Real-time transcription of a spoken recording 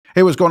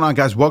Hey, what's going on,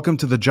 guys? Welcome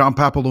to the John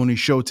Papaloni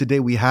Show. Today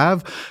we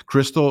have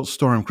Crystal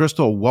Storm.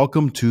 Crystal,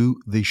 welcome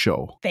to the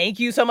show. Thank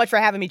you so much for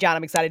having me, John.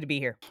 I'm excited to be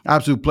here.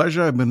 Absolute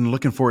pleasure. I've been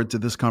looking forward to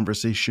this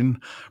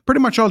conversation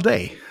pretty much all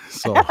day.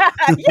 So,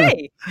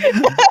 Yay!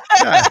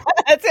 yeah,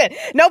 That's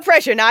it. No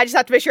pressure. Now I just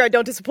have to make sure I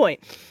don't disappoint.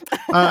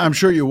 I'm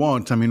sure you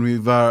won't. I mean,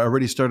 we've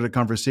already started a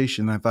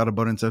conversation. I thought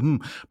about it and said,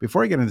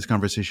 before I get into this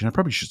conversation, I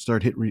probably should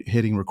start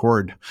hitting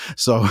record.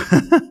 So,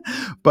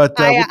 but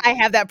I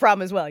have that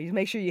problem as well. You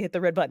make sure you hit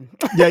the red button.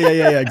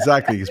 yeah,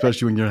 exactly.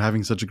 Especially when you're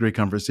having such a great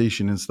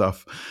conversation and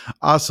stuff.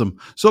 Awesome.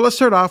 So let's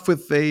start off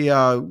with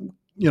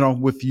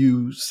with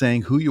you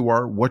saying who you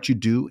are, what you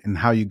do, and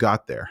how you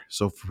got there.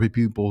 So for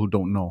people who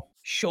don't know.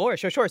 Sure.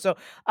 So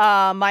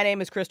my name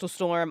is Crystal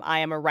Storm. I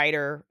am a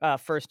writer,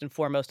 first and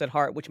foremost at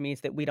heart, which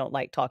means that we don't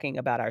like talking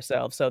about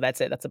ourselves. So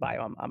that's it. That's a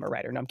bio. I'm a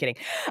writer. No, I'm kidding.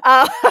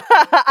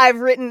 I've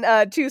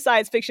written 2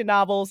 science fiction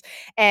novels,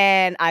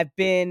 and I've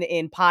been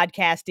in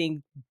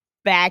podcasting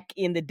back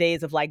in the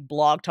days of like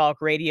Blog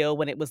Talk Radio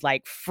when it was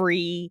like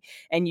free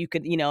and you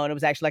could, and it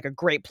was actually like a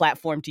great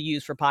platform to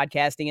use for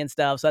podcasting and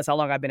stuff. So that's how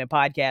long I've been in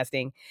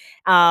podcasting.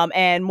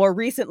 And more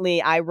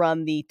recently, I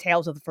run the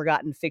Tales of the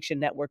Forgotten Fiction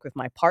Network with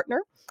my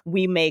partner.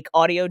 We make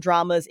audio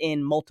dramas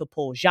in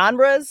multiple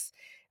genres.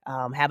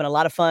 Having a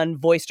lot of fun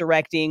voice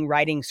directing,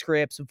 writing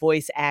scripts,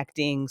 voice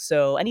acting.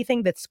 So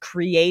anything that's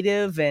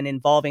creative and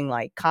involving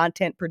like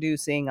content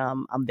producing,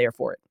 I'm there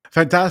for it.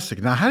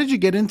 Fantastic. Now, how did you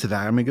get into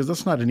that? I mean, because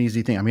that's not an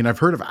easy thing. I mean, I've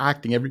heard of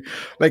acting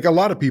like a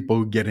lot of people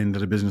who get into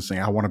the business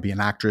saying, I want to be an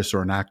actress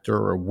or an actor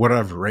or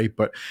whatever, right?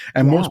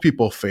 And most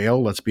people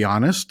fail, let's be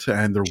honest.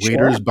 And they're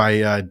waiters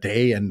by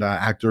day and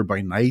actor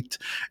by night.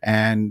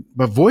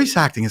 But voice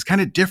acting is kind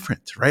of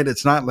different, right?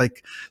 It's not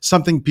like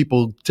something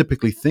people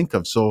typically think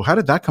of. So how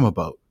did that come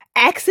about?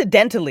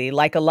 Accidentally,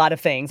 like a lot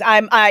of things.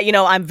 I'm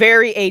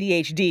very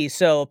ADHD,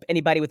 so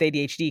anybody with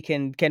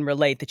ADHD can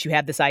relate that you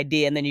have this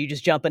idea and then you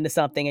just jump into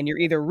something and you're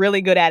either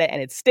really good at it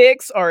and it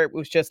sticks, or it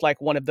was just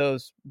like one of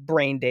those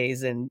brain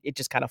days and it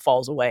just kind of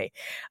falls away.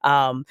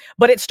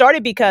 But it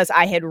started because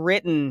I had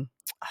written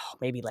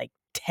maybe like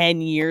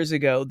 10 years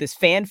ago this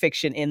fan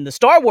fiction in the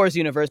Star Wars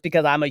universe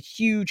because I'm a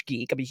huge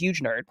geek. I'm a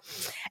huge nerd.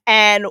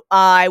 And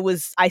I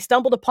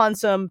stumbled upon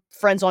some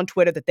friends on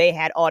Twitter that they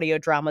had audio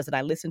dramas, and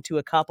I listened to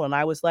a couple, and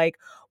I was like,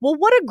 well,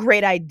 what a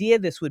great idea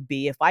this would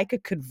be if I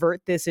could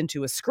convert this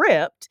into a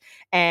script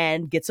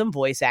and get some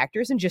voice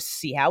actors and just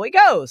see how it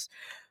goes.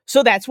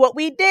 So that's what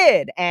we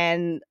did.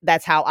 And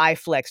that's how I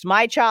flexed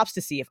my chops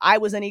to see if I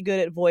was any good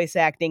at voice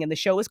acting. And the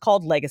show is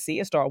called Legacy,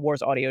 a Star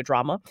Wars audio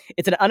drama.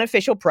 It's an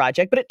unofficial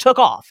project, but it took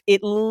off.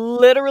 It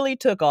literally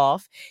took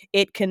off.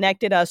 It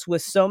connected us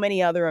with so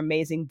many other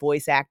amazing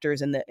voice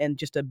actors and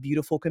just a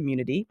beautiful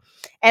community.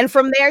 And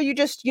from there, you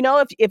just,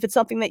 if it's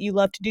something that you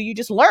love to do, you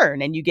just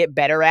learn and you get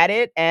better at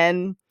it.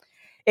 And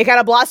it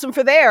kind of blossomed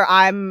for there.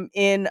 I'm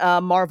in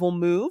Marvel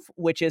Move,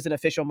 which is an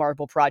official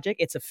Marvel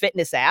project. It's a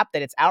fitness app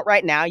that it's out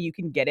right now. You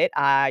can get it.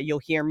 You'll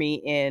hear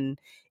me in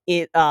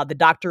the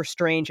Doctor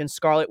Strange and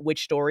Scarlet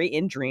Witch story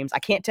in Dreams. I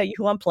can't tell you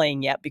who I'm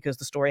playing yet because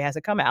the story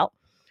hasn't come out,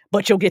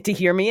 but you'll get to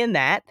hear me in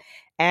that.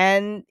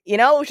 And, it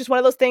was just one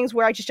of those things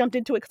where I just jumped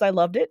into it because I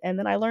loved it. And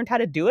then I learned how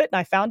to do it. And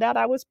I found out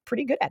I was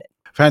pretty good at it.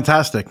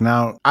 Fantastic.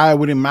 Now, I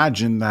would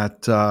imagine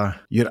that,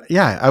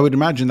 I would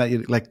imagine that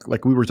you,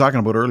 like we were talking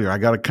about earlier, I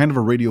got a kind of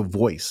a radio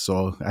voice.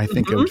 So I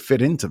think it would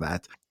fit into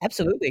that.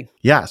 Absolutely.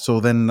 Yeah. So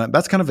then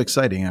that's kind of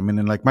exciting. I mean,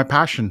 and like my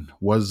passion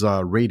was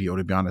radio,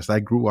 to be honest. I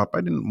grew up, I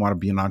didn't want to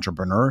be an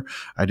entrepreneur.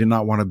 I did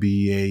not want to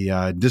be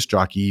a disc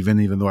jockey,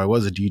 even though I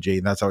was a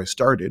DJ. That's how I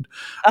started.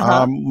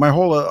 My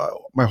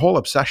whole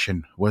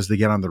obsession was to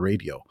get on the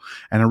radio.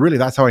 And really,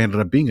 that's how I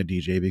ended up being a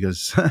DJ,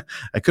 because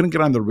I couldn't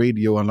get on the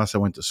radio unless I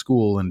went to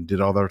school and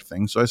did all the other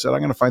things. So I said, I'm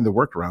going to find the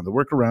workaround. The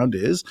workaround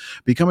is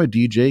become a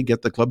DJ,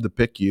 get the club to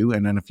pick you.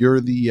 And then if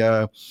you're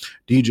the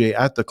DJ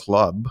at the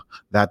club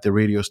that the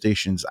radio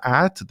station's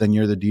at, then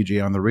you're the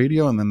DJ on the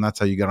radio. And then that's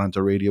how you got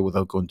onto radio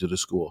without going to the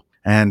school.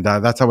 And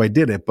that's how I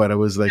did it. But it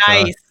was like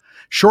nice.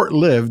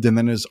 Short-lived, and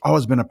then it's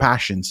always been a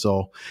passion.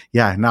 So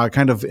yeah, now I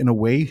kind of, in a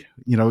way,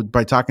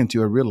 by talking to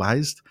you, I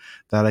realized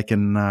that I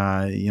can,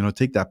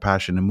 take that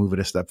passion and move it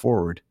a step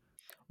forward.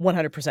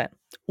 100%.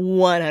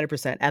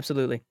 100%.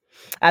 Absolutely.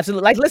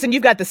 Absolutely. Like, listen,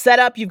 you've got the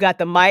setup, you've got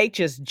the mic,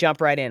 just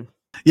jump right in.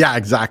 Yeah,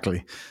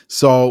 exactly.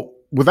 So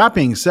with that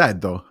being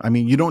said, though, I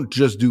mean, you don't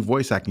just do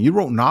voice acting. You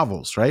wrote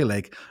novels, right?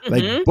 Like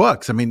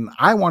books. I mean,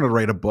 I want to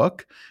write a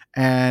book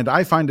and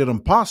I find it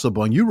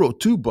impossible. And you wrote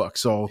 2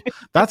 books. So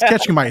that's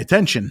catching my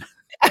attention.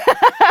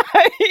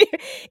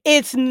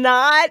 It's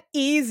not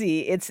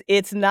easy.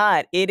 It's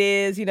not. It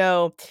is,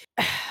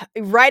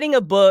 writing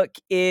a book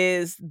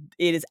it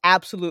is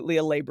absolutely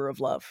a labor of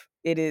love.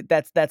 It is,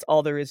 that's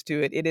all there is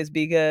to it. It is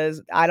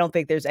because I don't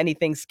think there's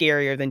anything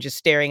scarier than just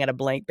staring at a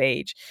blank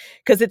page.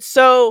 Because it's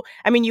so,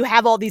 I mean, you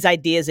have all these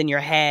ideas in your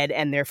head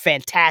and they're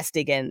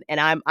fantastic. And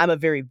I'm a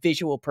very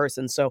visual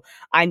person, so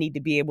I need to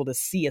be able to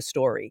see a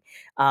story.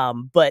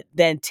 But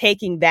then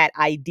taking that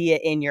idea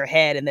in your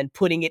head and then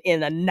putting it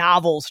in a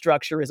novel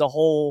structure is a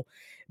whole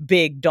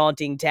big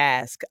daunting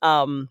task.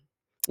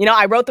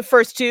 I wrote the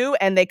first two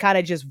and they kind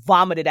of just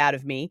vomited out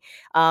of me.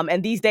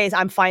 And these days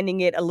I'm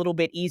finding it a little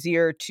bit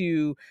easier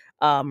to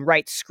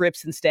write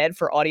scripts instead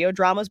for audio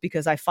dramas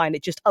because I find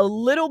it just a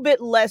little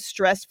bit less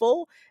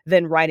stressful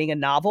than writing a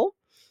novel.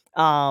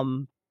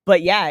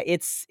 But yeah,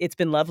 it's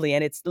been lovely.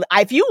 And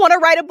if you want to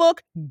write a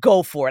book,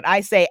 go for it.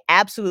 I say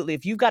absolutely.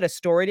 If you've got a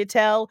story to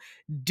tell,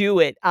 do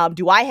it.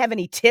 Do I have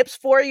any tips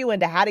for you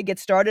into how to get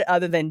started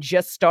other than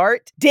just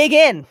start? Dig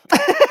in.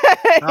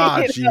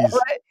 Ah, jeez.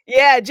 Right?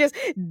 Yeah, just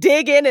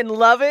dig in and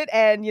love it.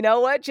 And you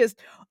know what? Just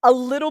a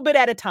little bit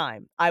at a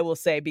time, I will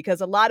say, because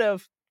a lot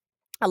of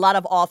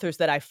authors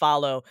that I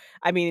follow,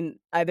 I mean,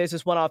 there's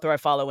this one author I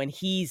follow, and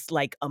he's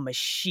like a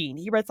machine.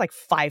 He writes like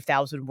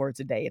 5,000 words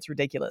a day. It's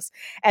ridiculous.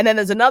 And then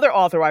there's another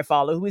author I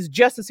follow who is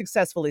just as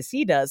successful as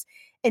he does,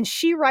 and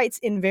she writes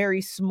in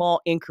very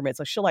small increments.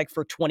 Like she'll like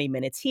for 20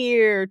 minutes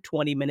here,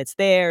 20 minutes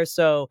there.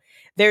 So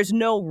there's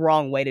no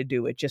wrong way to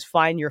do it. Just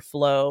find your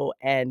flow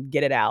and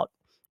get it out,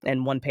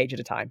 and one page at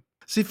a time.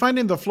 See,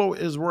 finding the flow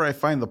is where I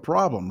find the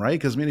problem, right?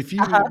 Because I mean,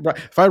 Uh-huh.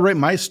 if I write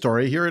my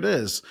story, here it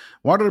is.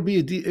 Wanted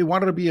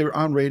to be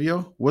on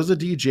radio, was a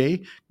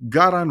DJ,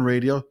 got on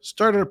radio,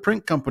 started a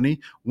print company,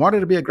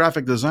 wanted to be a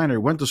graphic designer,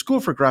 went to school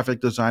for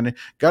graphic design,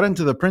 got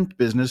into the print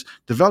business,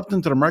 developed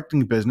into the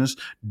marketing business,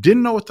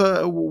 didn't know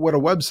what a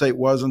website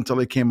was until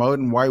it came out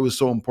and why it was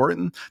so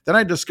important. Then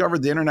I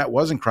discovered the internet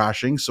wasn't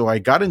crashing, so I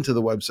got into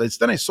the websites.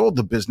 Then I sold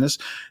the business,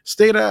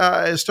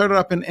 started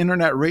up an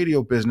internet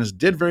radio business,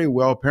 did very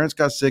well. Parents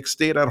got sick,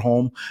 stayed at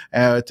home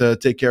to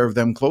take care of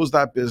them, closed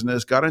that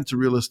business, got into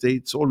real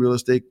estate, sold real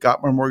estate,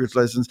 got my mortgage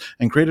license,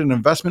 and created an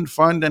investment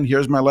fund. And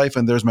here's my life,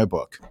 and there's my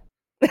book.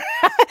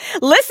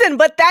 Listen,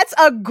 but that's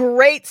a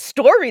great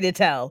story to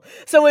tell.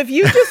 So if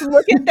you just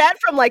look at that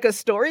from like a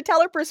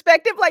storyteller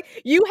perspective, like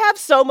you have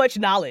so much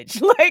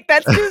knowledge. Like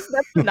that's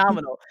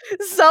phenomenal.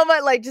 So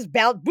much like just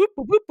bounce boop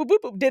boop boop boop boop.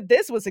 Boop. Did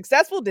this was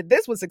successful? Did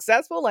this was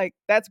successful? Like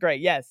that's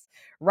great. Yes.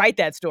 Write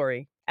that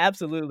story.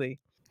 Absolutely.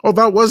 Oh,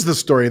 that was the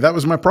story. That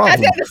was my That's it,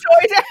 problem. the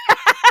story.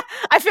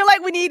 I feel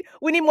like we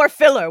need more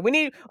filler.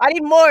 I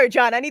need more,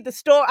 John. I need the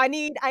story. I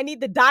need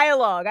the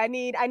dialogue. I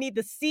need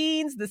the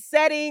scenes, the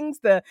settings,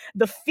 the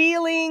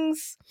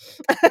feelings.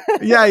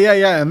 Yeah.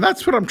 And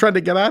that's what I'm trying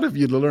to get out of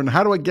you to learn.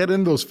 How do I get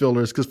in those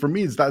fillers? Because for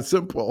me, it's that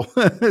simple.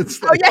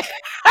 It's Oh like yeah.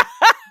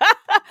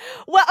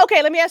 Well,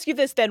 okay, let me ask you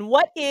this then.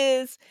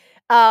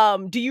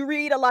 Do you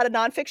read a lot of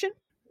nonfiction?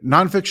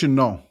 nonfiction,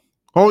 no.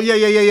 Oh,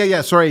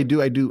 yeah. Sorry, I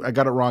do. I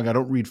got it wrong. I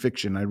don't read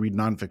fiction. I read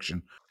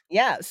nonfiction.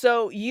 Yeah,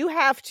 so you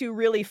have to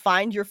really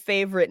find your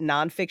favorite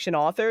nonfiction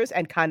authors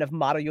and kind of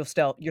model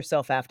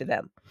yourself after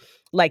them.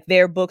 Like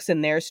their books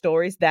and their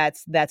stories,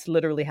 that's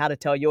literally how to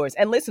tell yours.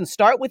 And listen,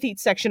 start with each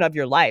section of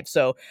your life.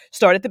 So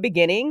start at the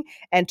beginning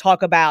and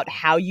talk about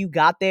how you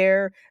got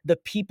there, the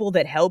people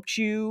that helped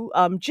you.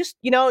 Just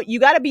you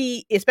got to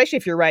be, especially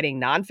if you're writing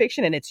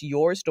nonfiction and it's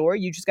your story,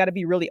 you just got to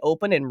be really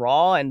open and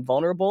raw and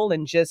vulnerable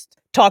and just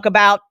talk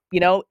about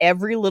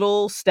every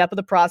little step of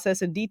the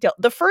process in detail.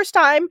 The first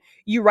time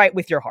you write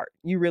with your heart,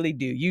 you really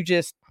do. You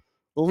just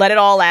let it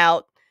all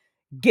out,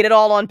 get it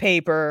all on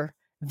paper,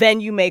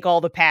 then you make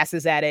all the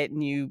passes at it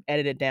and you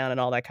edit it down and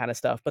all that kind of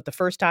stuff. But the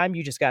first time,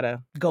 you just got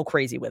to go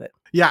crazy with it.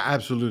 Yeah,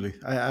 absolutely.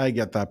 I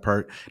get that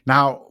part.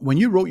 Now, when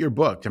you wrote your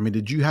book, I mean,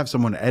 did you have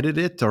someone edit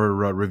it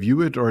or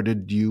review it, or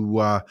did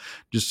you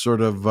just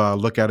sort of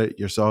look at it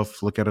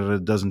yourself, look at it a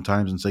dozen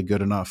times, and say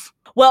good enough?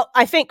 Well,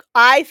 I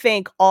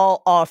think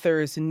all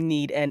authors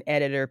need an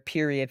editor,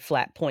 period,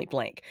 flat point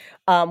blank.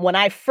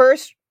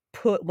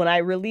 When I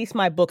released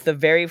my book the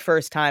very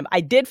first time, I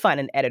did find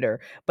an editor,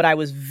 but I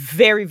was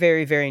very,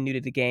 very, very new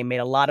to the game, made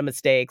a lot of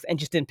mistakes, and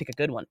just didn't pick a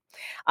good one.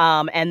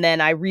 And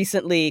then I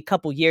recently, a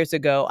couple years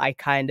ago, I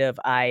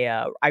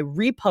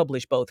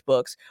republished both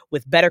books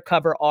with better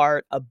cover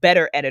art, a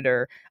better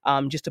editor,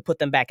 just to put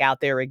them back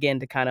out there again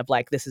to kind of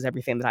like this is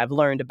everything that I've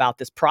learned about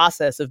this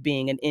process of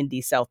being an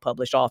indie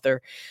self-published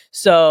author.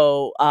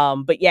 So,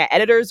 but yeah,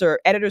 editors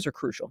are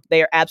crucial.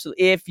 They are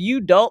absolutely. If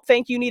you don't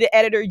think you need an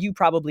editor, you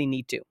probably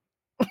need to.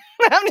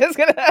 I'm just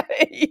gonna.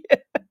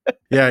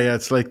 Yeah.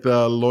 It's like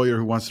the lawyer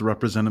who wants to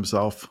represent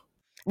himself.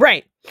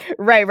 Right.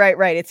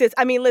 Right. It's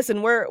I mean,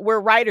 listen,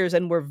 we're writers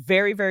and we're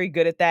very, very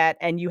good at that.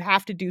 And you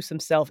have to do some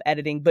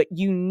self-editing, but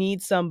you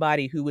need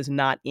somebody who is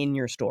not in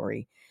your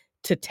story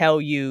to tell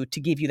you,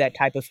 to give you that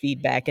type of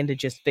feedback and to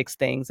just fix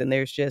things. And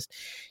there's just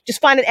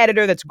find an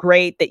editor that's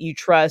great, that you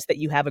trust, that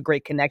you have a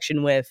great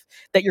connection with,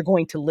 that you're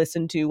going to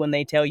listen to when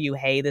they tell you,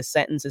 hey, this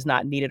sentence is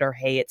not needed, or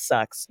hey, it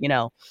sucks.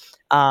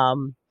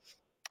 Um,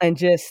 and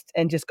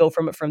just go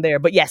from there.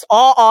 But yes,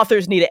 all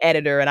authors need an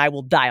editor, and I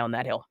will die on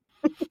that hill.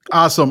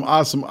 Awesome.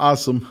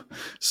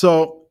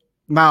 So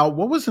now,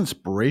 what was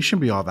inspiration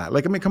behind all that?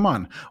 Like, I mean, come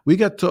on.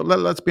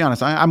 Let's be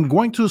honest. I'm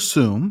going to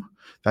assume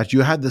that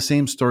you had the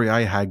same story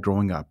I had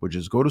growing up, which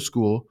is go to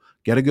school,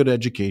 get a good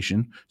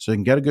education, so you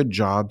can get a good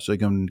job, so you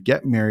can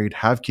get married,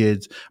 have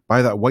kids,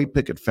 buy that white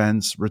picket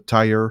fence,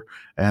 retire,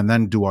 and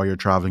then do all your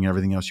traveling and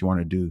everything else you want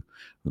to do.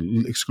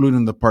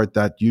 excluding the part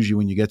that usually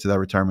when you get to that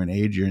retirement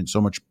age, you're in so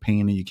much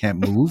pain and you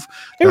can't move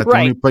that the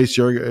only Right. place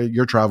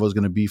your travel is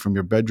going to be from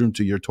your bedroom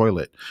to your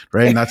toilet,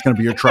 right? And that's going to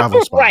be your travel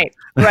spot. Right,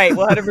 right,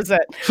 100%.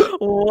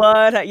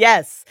 What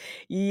yes.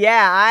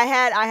 Yeah,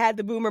 I had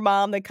the boomer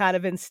mom that kind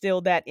of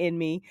instilled that in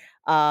me.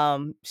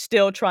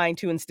 Still trying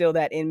to instill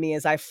that in me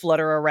as I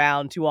flutter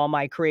around to all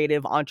my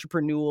creative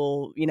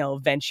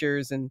entrepreneurial,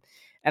 ventures and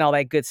all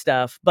that good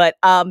stuff. But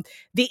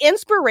the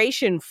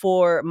inspiration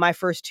for my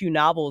first 2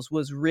 novels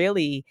was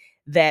really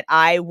that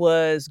I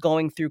was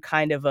going through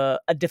kind of a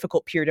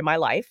difficult period in my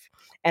life,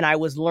 and I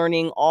was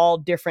learning all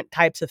different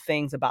types of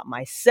things about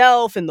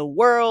myself and the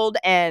world,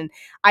 and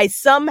I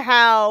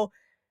somehow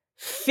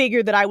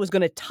figured that I was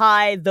going to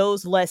tie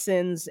those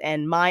lessons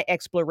and my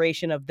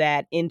exploration of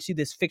that into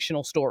this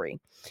fictional story.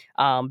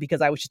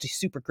 Because I was just a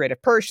super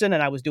creative person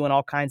and I was doing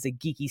all kinds of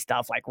geeky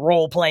stuff like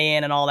role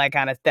playing and all that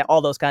kind of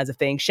all those kinds of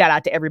things. Shout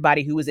out to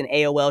everybody who was in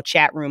AOL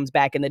chat rooms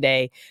back in the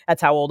day.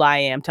 That's how old I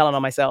am, telling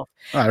on myself.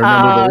 I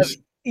remember Uh, those.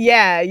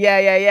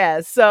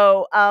 yeah.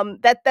 So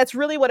that's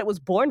really what it was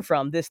born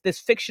from, this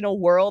fictional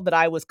world that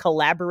I was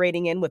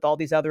collaborating in with all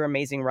these other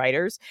amazing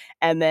writers,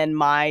 and then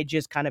my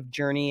just kind of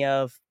journey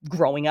of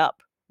growing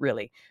up,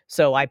 really.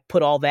 So I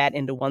put all that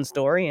into one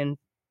story and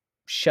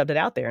shoved it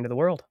out there into the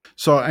world.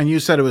 So, and you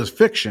said it was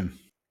fiction.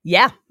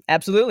 Yeah,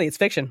 absolutely. It's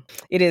fiction.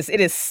 It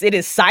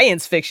is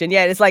science fiction.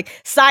 Yeah, it's like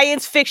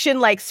science fiction,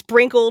 like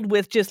sprinkled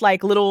with just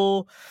like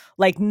little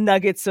like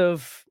nuggets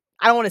of,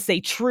 I don't want to say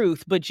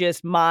truth, but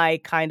just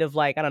my kind of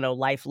like, I don't know,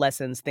 life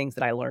lessons, things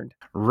that I learned.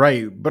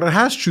 Right. But it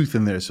has truth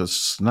in there. So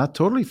it's not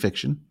totally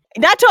fiction.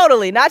 Not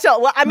totally, not to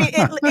well, I mean,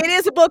 it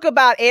is a book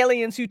about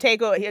aliens who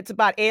take o it's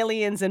about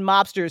aliens and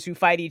mobsters who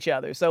fight each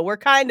other, so we're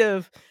kind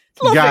of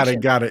it's a little Got it.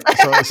 fiction. Got it.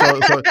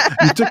 So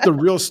you took the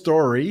real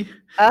story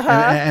and,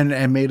 Uh-huh.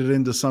 and made it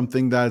into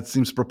something that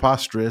seems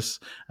preposterous,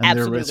 and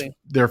Absolutely.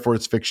 therefore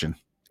it's fiction.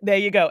 There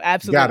you go, Got it.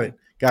 absolutely.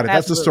 Got it. That's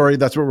the Absolutely. story.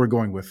 That's what we're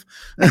going with.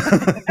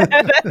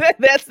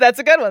 That's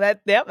a good one,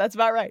 that's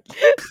about right.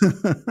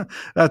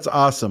 That's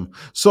awesome.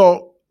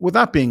 So, with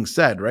that being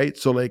said, right?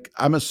 So, like,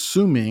 I'm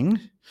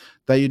assuming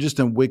that you just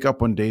didn't wake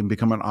up one day and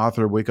become an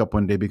author, wake up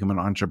one day, become an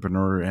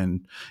entrepreneur,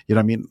 and you know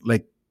what I mean?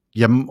 Like,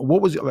 yeah,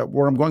 what was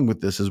where I'm going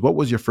with this is what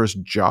was your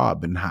first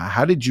job, and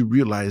how did you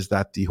realize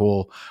that the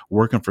whole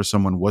working for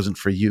someone wasn't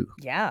for you?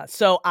 Yeah.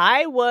 So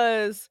I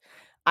was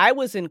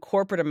in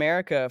corporate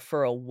America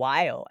for a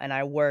while and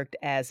I worked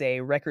as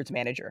a records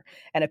manager.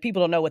 And if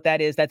people don't know what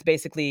that is, that's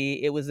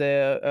basically it was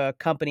a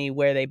company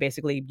where they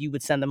basically you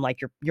would send them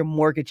like your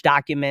mortgage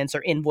documents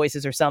or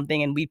invoices or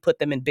something, and we'd put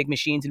them in big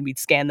machines and we'd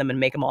scan them and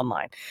make them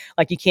online.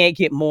 Like you can't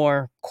get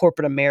more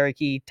corporate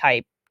America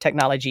type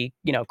technology,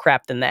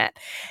 crap than that.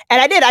 And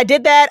I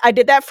did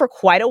that for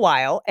quite a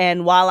while.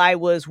 And while I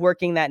was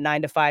working that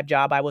 9 to 5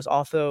 job, I was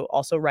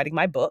also writing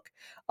my book.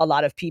 A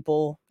lot of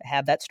people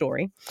have that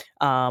story.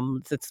 It's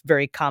a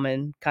very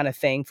common kind of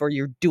thing for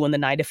you're doing the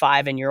 9 to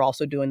 5 and you're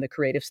also doing the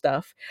creative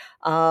stuff.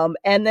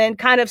 And then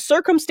kind of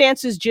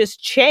circumstances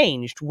just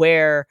changed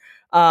where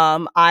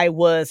I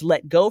was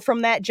let go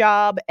from that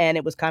job, and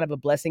it was kind of a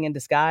blessing in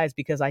disguise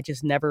because I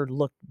just never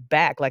looked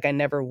back. Like I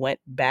never went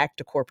back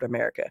to corporate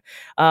America.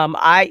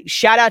 I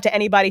shout out to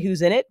anybody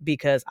who's in it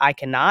because I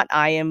cannot.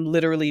 I am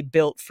literally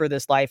built for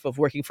this life of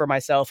working for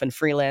myself and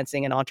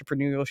freelancing and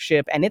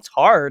entrepreneurship, and it's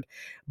hard,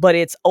 but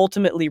it's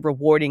ultimately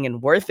rewarding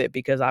and worth it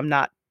because I'm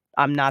not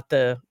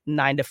the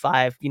 9 to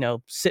 5,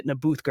 sit in a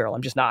booth girl.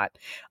 I'm just not.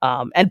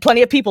 And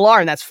plenty of people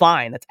are, and that's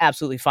fine. That's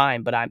absolutely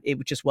fine. But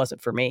it just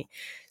wasn't for me.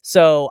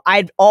 So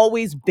I'd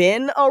always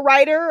been a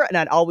writer and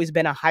I'd always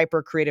been a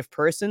hyper creative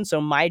person.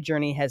 So my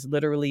journey has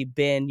literally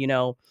been,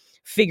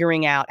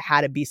 figuring out how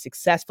to be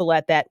successful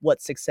at that,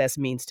 what success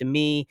means to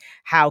me,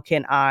 how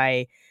can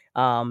I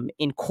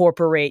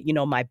incorporate,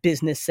 my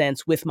business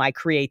sense with my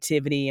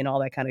creativity and all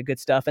that kind of good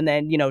stuff. And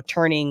then,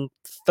 turning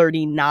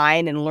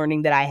 39 and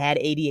learning that I had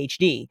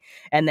ADHD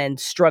and then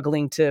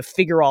struggling to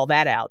figure all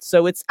that out.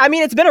 So it's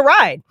been a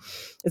ride.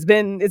 It's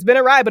been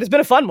a ride, but it's been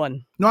a fun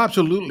one. No,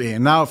 absolutely.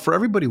 And now, for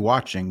everybody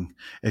watching,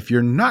 if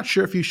you're not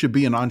sure if you should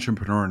be an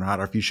entrepreneur or not,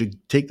 or if you should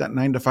take that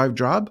 9 to 5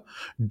 job,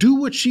 do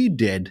what she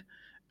did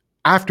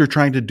after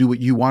trying to do what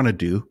you want to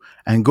do,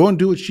 and go and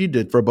do what she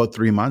did for about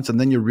 3 months. And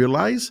then you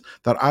realize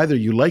that either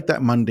you like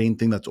that mundane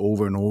thing that's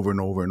over and over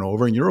and over and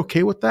over, and you're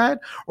okay with that,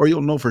 or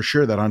you'll know for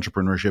sure that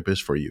entrepreneurship is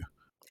for you.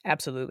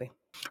 Absolutely.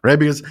 Right?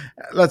 Because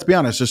let's be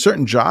honest, there's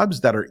certain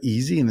jobs that are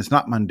easy and it's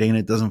not mundane.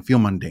 It doesn't feel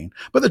mundane.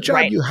 But the job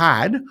Right. you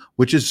had,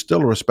 which is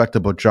still a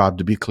respectable job,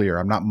 to be clear,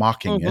 I'm not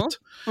mocking Mm-hmm. it.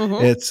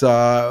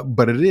 Mm-hmm.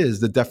 But it is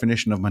the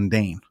definition of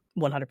mundane.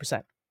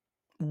 100%.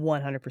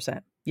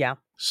 100%. Yeah.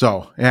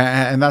 So,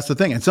 and that's the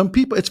thing. And some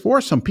people, it's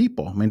for some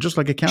people. I mean, just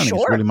like accounting, it's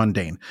Sure. really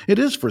mundane. It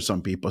is for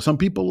some people. Some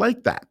people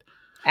like that.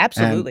 And,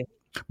 Absolutely.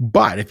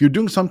 but if you're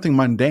doing something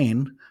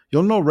mundane,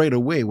 you'll know right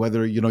away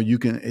whether,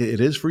 it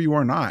is for you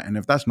or not. And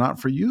if that's not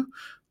for you,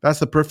 that's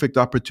the perfect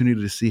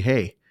opportunity to see,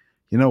 hey,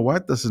 you know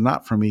what? This is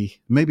not for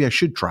me. Maybe I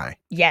should try.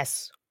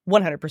 Yes.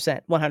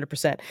 100%,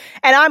 100%.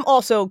 And I'm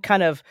also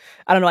kind of,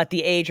 I don't know, at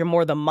the age or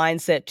more the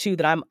mindset too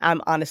that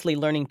I'm honestly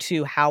learning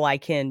too how I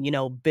can,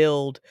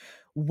 build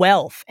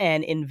wealth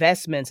and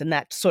investments and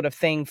that sort of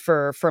thing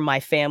for my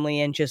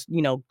family and just,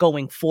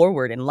 going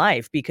forward in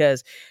life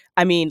because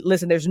I mean,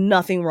 listen, there's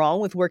nothing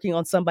wrong with working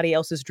on somebody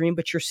else's dream,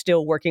 but you're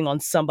still working on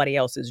somebody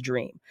else's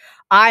dream.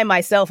 I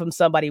myself am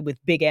somebody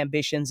with big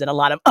ambitions and a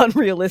lot of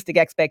unrealistic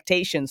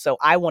expectations, so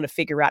I want to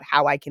figure out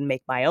how I can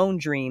make my own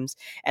dreams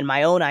and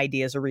my own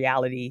ideas a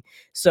reality.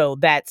 So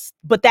that's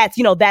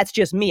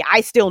just me.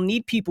 I still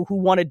need people who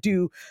want to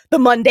do the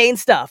mundane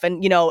stuff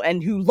and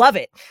who love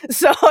it.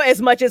 So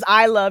as much as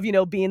I love,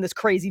 being this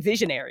crazy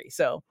visionary.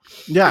 So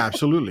Yeah,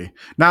 absolutely.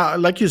 Now,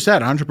 like you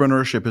said,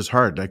 entrepreneurship is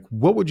hard. Like,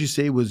 what would you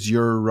say was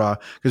your,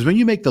 because when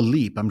you make the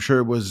leap, I'm sure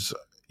it was,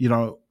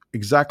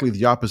 exactly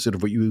the opposite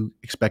of what you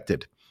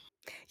expected.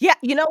 yeah,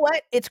 you know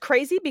what? It's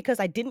crazy because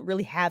I didn't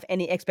really have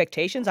any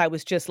expectations. I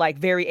was just like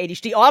very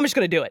ADHD. Oh, I'm just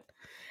going to do it.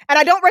 And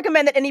I don't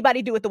recommend that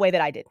anybody do it the way that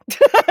I did.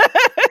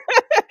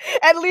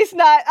 At least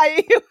not.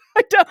 I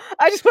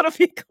just want to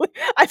be clear.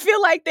 I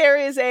feel like there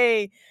is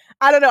I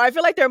don't know. I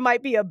feel like there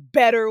might be a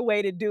better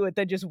way to do it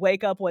than just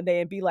wake up one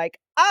day and be like,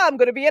 I'm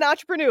going to be an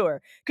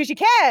entrepreneur because you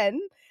can.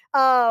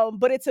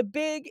 But it's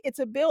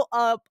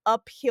a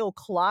uphill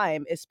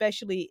climb,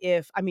 especially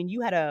if, I mean,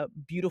 you had a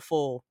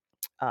beautiful,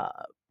 uh,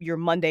 your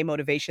Monday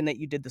motivation that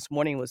you did this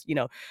morning was,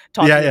 Yeah,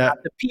 talking yeah.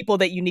 about the people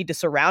that you need to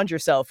surround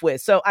yourself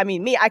with. So, I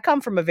mean, I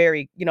come from a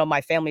very,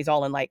 my family's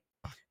all in like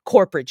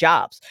corporate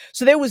jobs.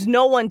 So there was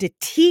no one to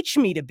teach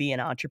me to be an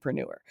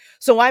entrepreneur.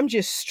 So I'm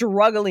just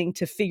struggling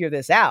to figure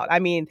this out. I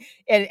mean,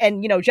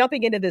 and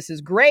jumping into this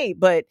is great,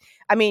 but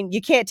I mean, you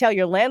can't tell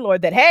your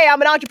landlord that, "Hey, I'm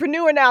an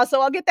entrepreneur now,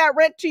 so I'll get that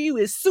rent to you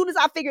as soon as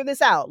I figure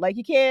this out." Like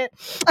you can't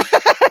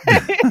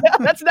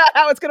That's not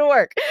how it's going to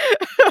work.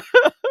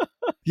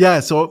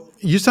 Yeah, so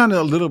you sound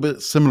a little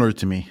bit similar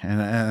to me,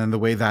 and the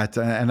way that,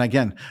 and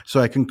again, so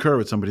I concur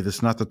with somebody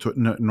that's not the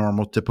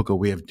normal, typical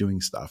way of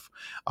doing stuff.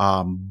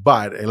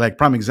 But like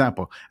prime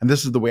example, and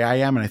this is the way I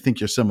am, and I think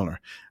you're similar.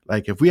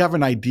 Like if we have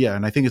an idea,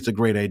 and I think it's a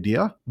great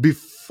idea,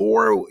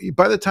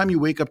 by the time you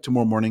wake up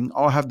tomorrow morning,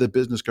 I'll have the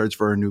business cards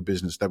for our new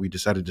business that we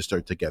decided to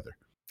start together.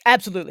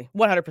 Absolutely.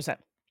 100%.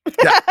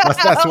 Yeah,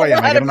 that's who I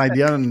am. I get an 100%.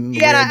 idea, and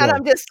Yeah, away I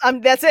and go.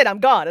 that's it. I'm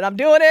gone, and I'm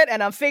doing it,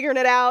 and I'm figuring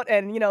it out,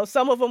 and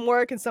some of them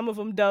work, and some of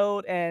them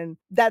don't, and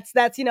that's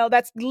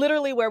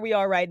literally where we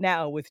are right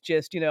now with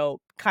just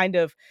kind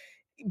of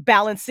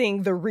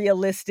balancing the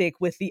realistic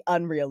with the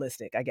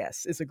unrealistic. I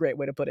guess is a great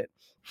way to put it.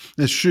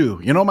 It's true.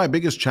 My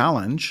biggest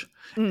challenge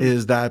Mm,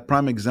 is that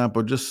prime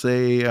example. Just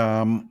say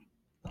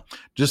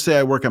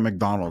I work at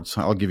McDonald's.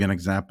 I'll give you an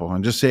example,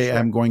 and just say sure.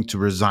 I'm going to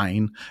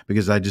resign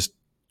because I just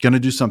going to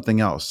do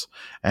something else.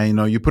 And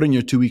you put in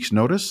your 2 weeks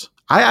notice.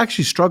 I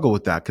actually struggle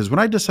with that because when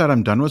I decide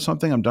I'm done with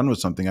something, I'm done with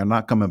something. I'm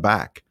not coming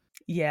back.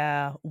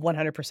 Yeah,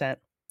 100%.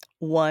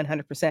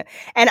 100%.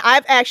 And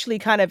I've actually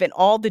kind of in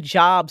all the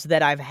jobs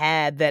that I've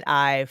had that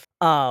I've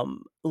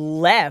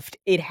left,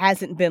 it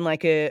hasn't been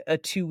like a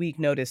 2-week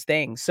notice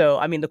thing. So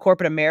I mean the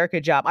corporate America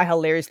job, I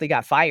hilariously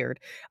got fired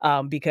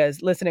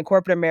because listen, in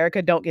corporate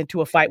America, don't get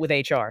into a fight with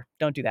HR.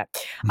 Don't do that.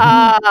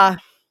 Uh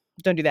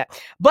don't do that.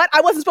 But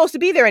I wasn't supposed to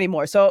be there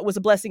anymore, so it was a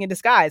blessing in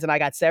disguise, and I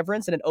got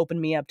severance, and it opened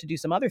me up to do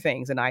some other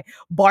things, and I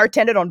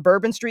bartended on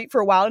Bourbon Street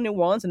for a while in New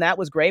Orleans, and that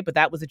was great, but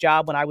that was a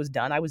job when I was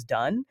done, I was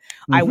done.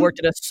 I Hmm. worked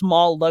at a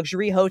small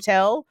luxury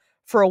hotel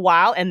for a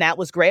while, and that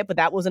was great, but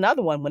that was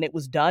another one. When it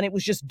was done, it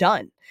was just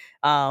done.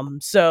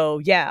 So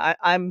yeah,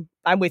 I'm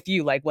with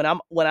you. Like when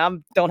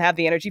I'm don't have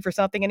the energy for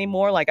something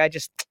anymore, like I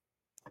just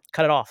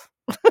cut it off.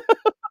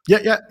 Yeah,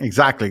 yeah,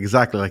 exactly,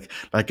 exactly.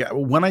 Like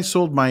when I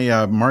sold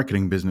my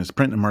marketing business,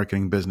 print and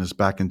marketing business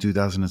back in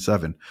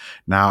 2007.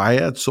 Now I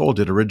had sold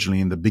it originally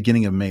in the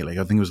beginning of May, like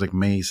I think it was like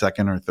May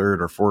 2nd or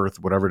 3rd or 4th,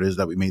 whatever it is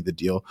that we made the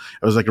deal.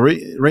 It was like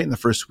right in the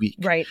first week.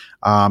 Right.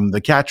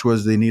 The catch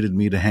was they needed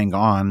me to hang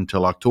on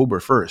till October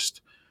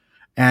 1st.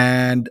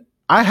 And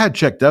I had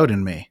checked out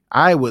in May.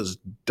 I was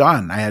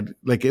done. I had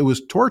like it was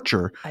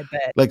torture. I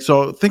bet. Like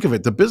so think of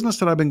it, the business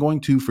that I've been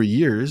going to for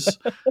years,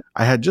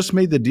 I had just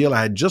made the deal,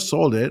 I had just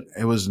sold it.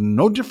 It was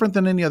no different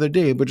than any other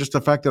day, but just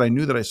the fact that I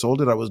knew that I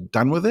sold it, I was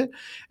done with it.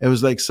 It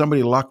was like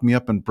somebody locked me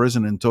up in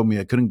prison and told me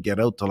I couldn't get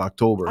out till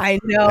October. I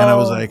And I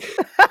was know. like,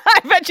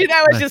 I bet you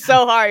that was like just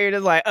so hard. You're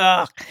just like,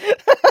 "Ugh."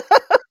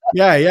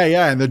 yeah, yeah,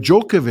 yeah. And the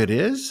joke of it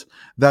is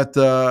that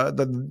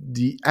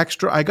the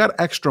extra I got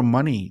extra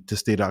money to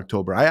stay to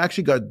October. I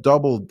actually got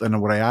double than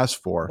what I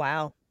asked for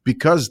Wow.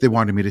 because they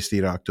wanted me to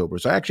stay to October.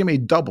 So I actually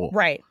made double,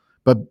 Right.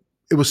 but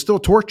it was still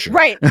torture.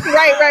 Right, right,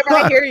 right,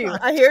 right. I hear you.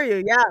 I hear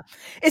you. Yeah,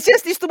 it's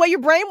just the way your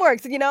brain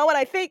works, and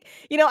I think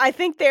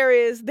there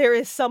is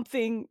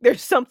something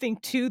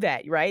to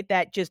that, right?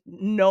 That just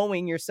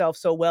knowing yourself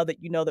so well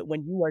that you know that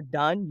when you are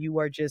done, you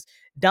are just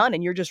done,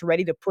 and you're just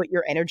ready to put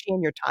your energy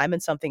and your time in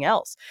something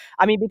else.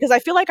 I mean, because I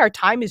feel like our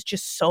time is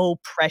just so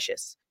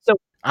precious. So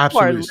people are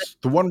Absolutely. It's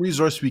the one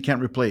resource we can't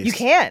you replace.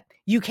 can't.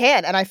 You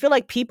can't, and I feel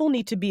like people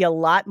need to be a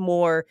lot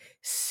more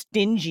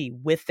stingy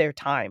with their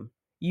time.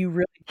 You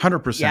really.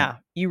 100%. Yeah,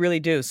 You really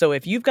do. So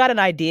if you've got an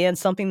idea and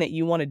something that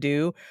you wanna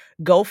do,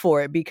 go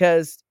for it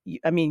because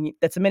I mean,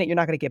 that's a minute you're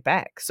not gonna get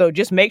back. So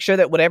just make sure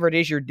that whatever it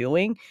is you're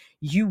doing,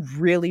 you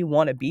really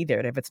wanna be there.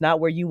 And if it's not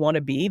where you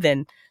wanna be,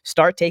 then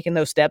start taking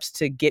those steps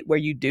to get where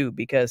you do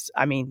because,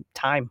 I mean,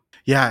 time.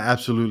 Yeah,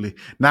 absolutely.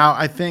 Now,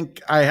 I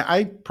think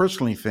I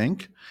personally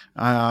think,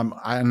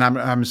 and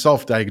I'm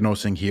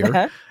self-diagnosing here,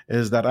 Uh-huh.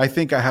 is that I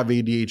think I have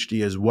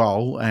ADHD as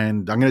well,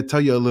 and I'm going to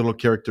tell you a little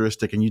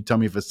characteristic, and you tell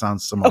me if it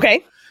sounds similar.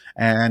 Okay.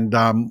 And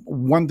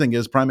one thing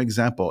is, prime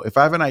example, if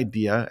I have an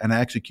idea and I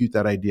execute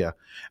that idea,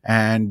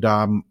 and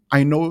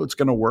I know it's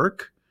going to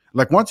work,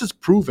 like once it's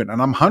proven,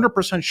 and I'm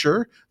 100%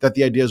 sure that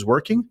the idea is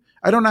working,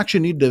 I don't actually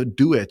need to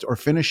do it or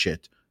finish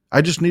it.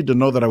 I just need to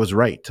know that I was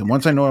right. And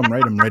once I know I'm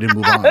ready to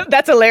move on.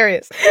 That's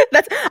hilarious.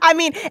 That's I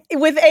mean,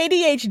 with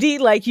ADHD,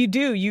 like you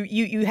do,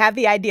 you have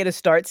the idea to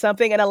start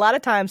something, and a lot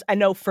of times, I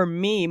know for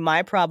me,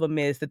 my problem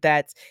is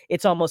that's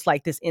it's almost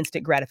like this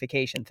instant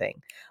gratification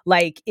thing.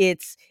 Like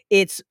it's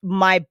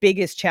my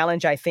biggest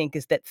challenge, I think,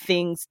 is that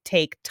things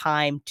take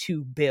time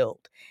to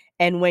build.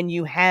 And when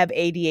you have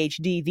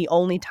ADHD, the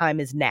only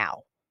time is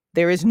now.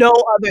 Yeah. There is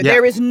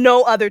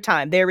no other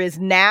time. There is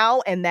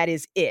now, and that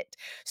is it.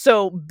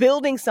 So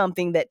building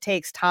something that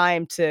takes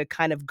time to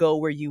kind of go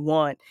where you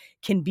want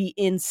can be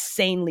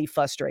insanely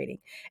frustrating.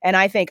 And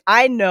I think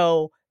I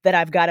know that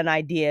I've got an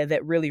idea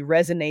that really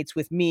resonates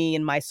with me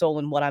and my soul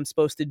and what I'm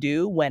supposed to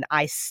do when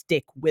I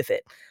stick with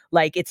it.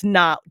 Like it's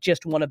not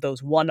just one of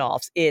those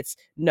one-offs. It's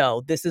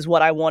no, this is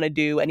what I want to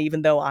do. And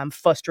even though I'm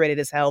frustrated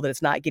as hell that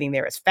it's not getting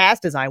there as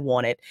fast as I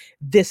want it,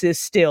 this is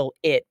still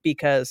it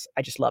because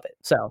I just love it.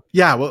 So,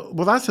 Yeah, well,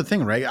 that's the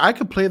thing, right? I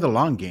could play the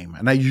long game,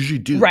 and I usually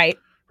do, right.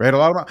 right? A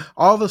lot of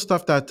all the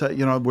stuff that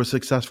were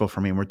successful for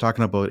me. And we're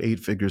talking about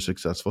eight-figure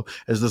successful.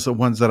 Is this the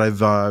ones that I've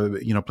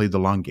played the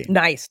long game,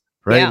 Nice.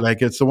 right? Yeah.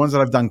 Like it's the ones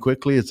that I've done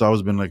quickly. It's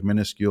always been like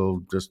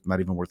minuscule, just not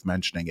even worth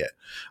mentioning it.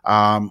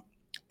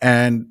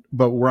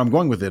 But where I'm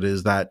going with it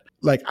is that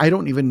like I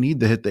don't even need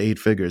to hit the eight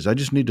figures. I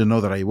just need to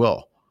know that I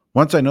will.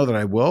 Once I know that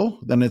I will,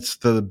 then it's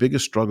the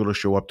biggest struggle to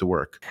show up to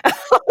work.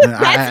 And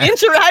That's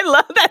interesting. I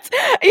love that.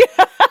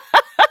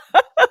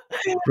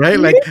 right,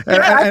 You like, should.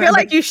 I feel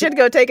like you should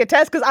go take a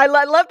test because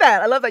love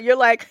that. I love that. You're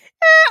like,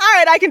 all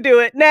right, I can do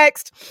it.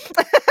 Next.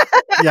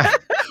 yeah.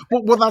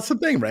 Well, that's the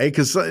thing, right?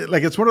 Because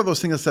like it's one of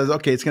those things that says,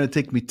 okay, it's going to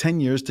take me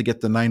 10 years to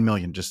get the 9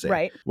 million. Just say,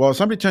 Right. well,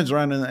 somebody turns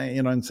around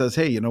and and says,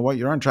 hey, you know what?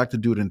 You're on track to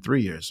do it in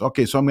 3 years.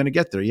 Okay, so I'm going to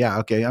get there. Yeah.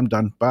 Okay, I'm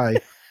done. Bye.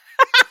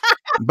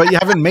 But you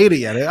haven't made it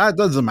yet. It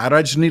doesn't matter.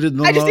 I just needed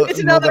to I just needed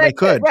to know know that that I I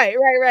could. could. Right,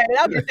 right, right. And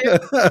I'll get there.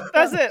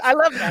 That's it. I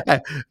love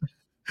that.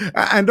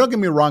 And don't get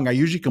me wrong, I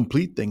usually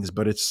complete things,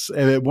 but it's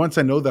once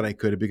I know that I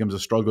could, it becomes a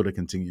struggle to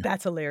continue.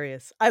 That's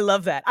hilarious. I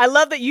love that. I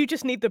love that you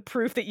just need the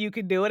proof that you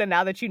can do it, and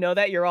now that you know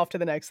that, you're off to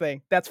the next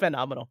thing. That's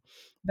phenomenal.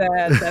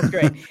 That's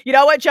great. You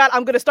know what, John?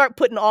 I'm gonna start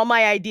putting all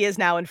my ideas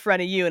now in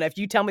front of you, and if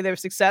you tell me they're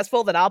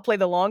successful, then I'll play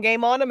the long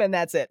game on them, and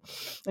that's it.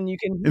 And you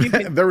can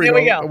There we there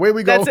we go. go. Away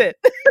we That's go. it.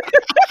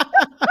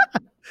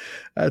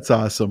 That's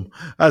awesome.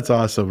 That's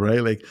awesome,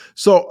 right? Like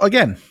so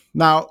again,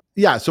 now,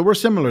 yeah, so we're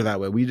similar that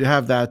way. We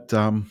have that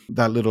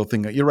little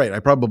thing. You're right. I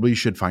probably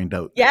should find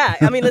out. Yeah,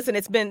 I mean, listen,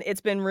 it's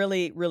been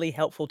really, really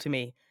helpful to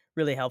me.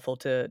 Really helpful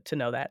to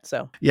know that,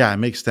 so. Yeah, it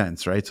makes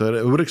sense, right? So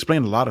it would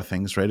explain a lot of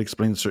things, right?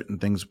 Explain certain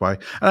things why.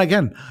 And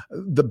again,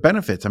 the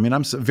benefits. I mean,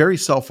 I'm very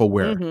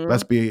self-aware.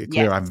 Let's Mhm. be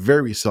clear. Yes. I'm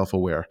very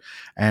self-aware,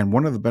 and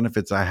one of the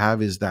benefits I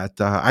have is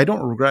that I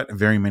don't regret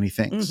very many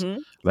things. Mhm.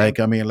 Same. Like,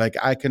 I mean, like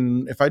I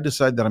can, if I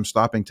decide that I'm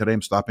stopping today,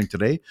 I'm stopping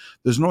today.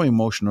 There's no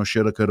emotional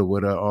shoulda, coulda,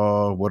 woulda.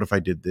 Oh, what if I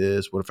did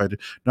this? What if I did?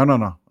 No, no,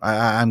 no.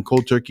 I'm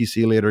cold turkey.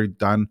 See you later.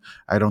 Done.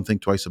 I don't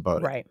think twice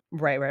about it. Right.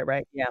 Right, right,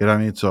 right. Yeah. You know what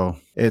I mean? So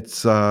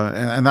it's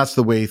and that's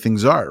the way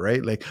things are,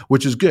 right? Like,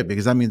 which is good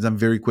because that means I'm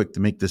very quick to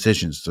make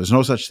decisions. There's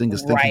no such thing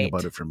as thinking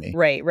about Right. it for me.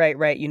 Right, right,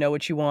 right. You know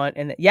what you want,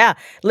 and yeah.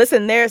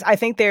 Listen, I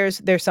think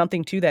there's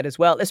something to that as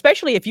well,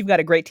 especially if you've got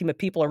a great team of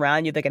people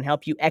around you that can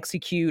help you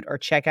execute or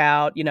check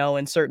out,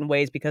 in certain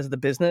ways because of the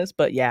business.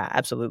 But yeah,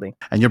 absolutely.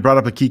 And you brought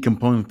up a key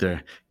component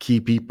there: key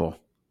people.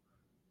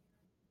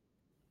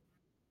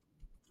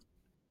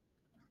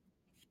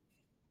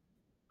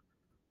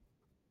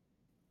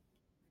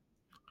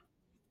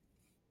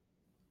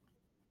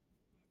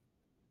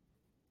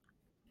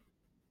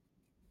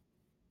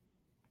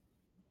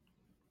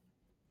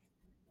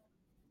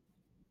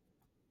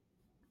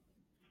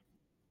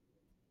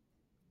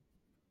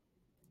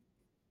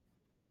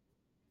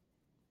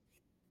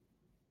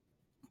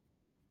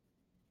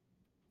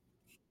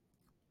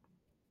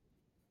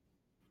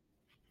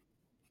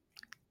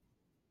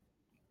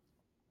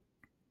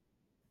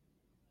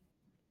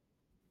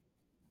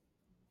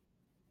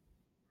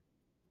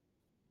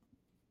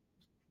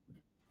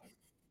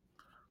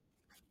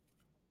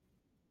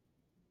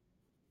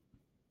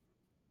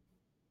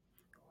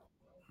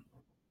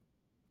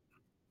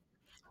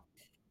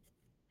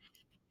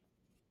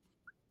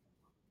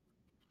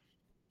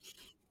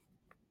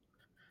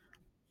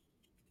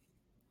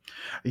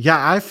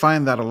 Yeah, I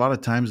find that a lot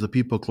of times the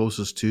people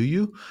closest to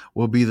you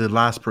will be the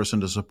last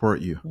person to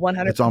support you.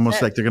 It's almost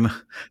 100%. like they're gonna,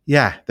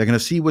 yeah, they're gonna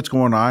see what's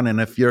going on,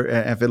 and if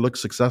it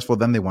looks successful,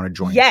 then they want to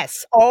join.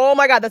 Yes. Oh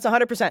my god, that's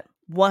 100%.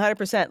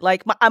 100%.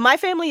 Like, my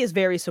family is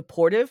very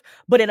supportive,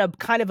 but in a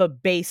kind of a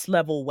base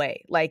level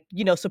way. Like,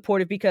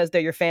 supportive because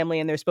they're your family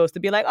and they're supposed to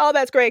be like, "Oh,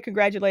 that's great.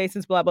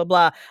 Congratulations, blah, blah,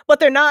 blah." But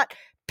they're not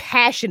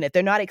passionate.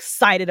 They're not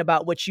excited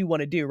about what you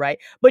wanna do, right?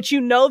 But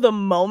the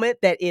moment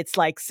that it's,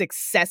 like,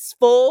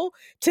 successful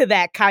to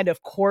that kind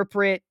of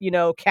corporate,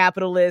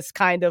 capitalist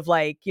kind of,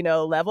 like,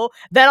 level,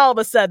 then all of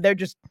a sudden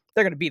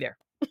they're gonna be there.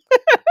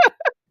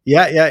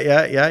 Yeah, yeah,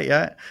 yeah, yeah,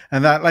 yeah.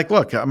 And that, like,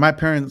 look, my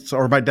parents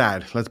or my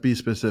dad, let's be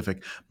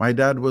specific. My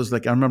dad was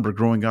like, I remember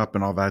growing up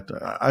and all that.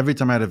 Every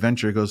time I had a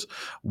venture, he goes,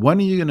 "When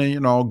are you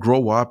gonna,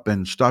 grow up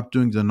and stop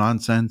doing the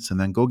nonsense and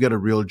then go get a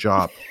real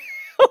job?"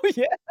 Oh,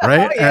 yeah. Oh,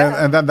 Right?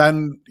 yeah. And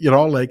then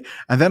like,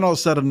 and then all of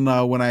a sudden,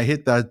 when I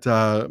hit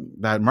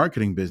that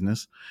marketing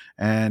business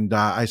and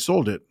I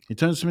sold it, he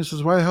turns to me and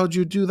says, "Why the hell did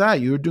you do that?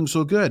 You were doing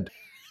so good."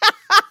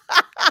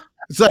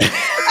 It's like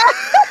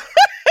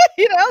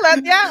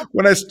That yeah.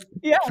 when I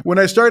Yeah. when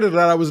I started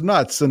that, I was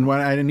nuts, and when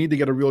I didn't need to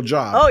get a real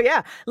job. Oh,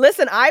 yeah.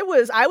 Listen, I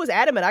was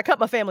adamant. I cut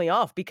my family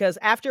off because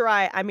after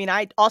I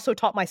also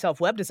taught myself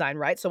web design,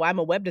 right? So I'm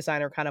a web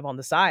designer kind of on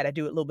the side. I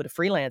do a little bit of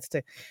freelance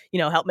to,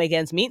 help make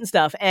ends meet and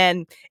stuff.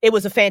 And it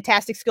was a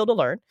fantastic skill to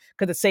learn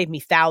because it saved me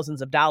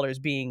thousands of dollars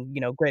being,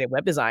 great at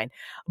web design.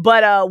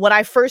 But when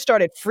I first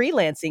started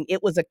freelancing,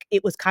 it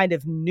was kind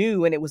of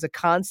new and it was a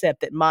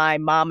concept that my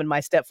mom and my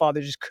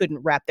stepfather just couldn't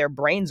wrap their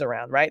brains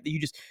around, right? That you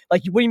just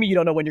like, what do you mean you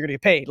don't know when you're gonna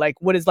get paid?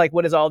 What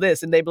is all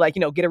this? And they'd be like,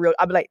 get a real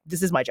I'd be like,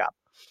 this is my job.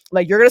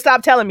 Like, you're gonna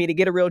stop telling me to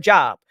get a real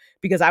job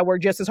because I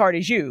work just as hard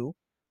as you.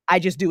 I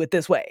just do it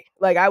this way.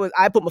 Like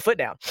I put my foot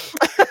down.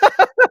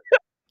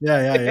 Yeah,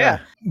 yeah, Yeah. yeah.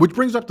 Which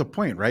brings up the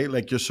point, right?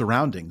 Like your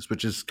surroundings,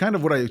 which is kind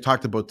of what I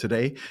talked about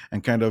today,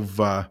 and kind of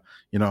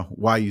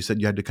why you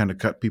said you had to kind of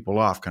cut people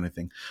off, kind of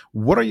thing.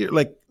 What are you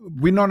like?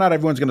 We know not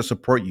everyone's going to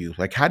support you.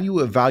 Like, how do you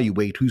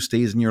evaluate who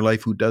stays in your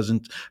life, who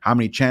doesn't? How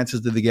many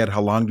chances do they get?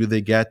 How long do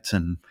they get?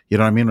 And you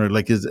know what I mean? Or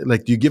like, is it,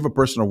 like, do you give a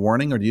person a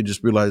warning, or do you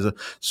just realize that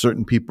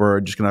certain people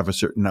are just going to have a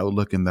certain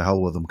outlook and the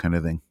hell with them, kind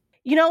of thing?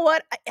 You know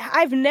what?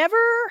 I've never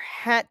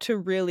had to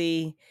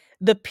really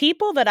the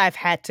people that I've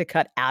had to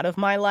cut out of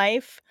my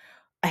life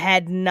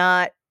had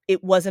not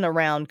it wasn't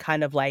around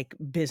kind of like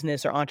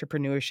business or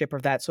entrepreneurship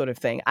or that sort of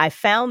thing. I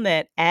found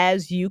that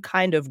as you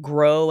kind of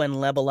grow and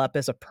level up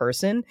as a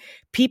person,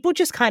 people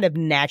just kind of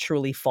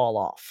naturally fall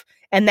off.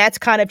 And that's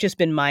kind of just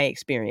been my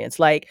experience.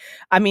 Like,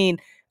 I mean,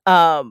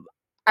 um,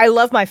 I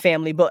love my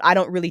family, but I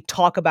don't really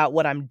talk about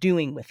what I'm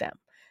doing with them.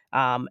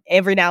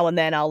 Every now and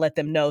then I'll let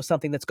them know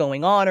something that's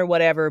going on or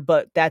whatever,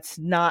 but that's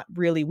not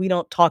really, we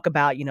don't talk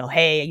about,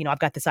 hey, I've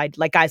got this idea,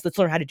 like, guys, let's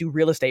learn how to do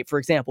real estate, for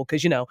example,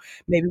 because,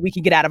 maybe we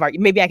can get out of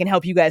maybe I can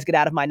help you guys get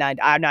out of our 9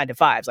 to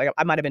 5s. Like,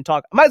 I might as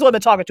well have been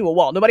talking to a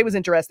wall. Nobody was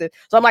interested.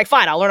 So I'm like,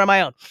 fine, I'll learn on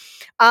my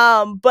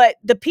own. But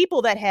the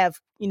people that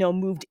have,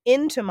 moved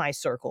into my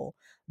circle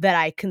that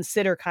I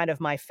consider kind of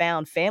my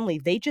found family,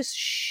 they just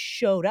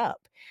showed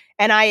up.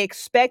 And I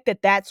expect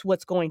that that's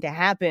what's going to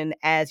happen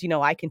as,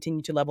 I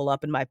continue to level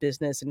up in my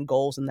business and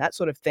goals and that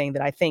sort of thing,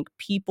 that I think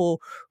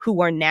people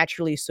who are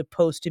naturally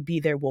supposed to be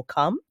there will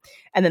come.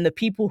 And then the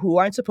people who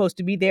aren't supposed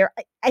to be there,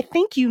 I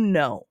think you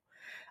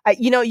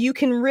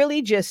can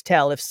really just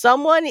tell if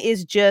someone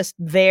is just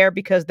there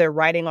because they're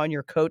riding on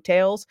your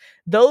coattails.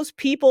 Those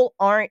people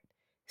aren't,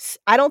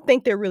 I don't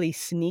think they're really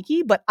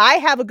sneaky, but I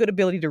have a good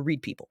ability to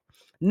read people.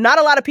 Not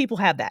a lot of people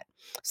have that.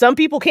 Some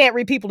people can't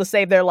read people to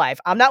save their life.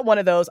 I'm not one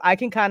of those. I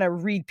can kind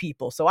of read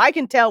people. So I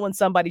can tell when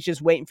somebody's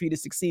just waiting for you to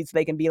succeed so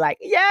they can be like,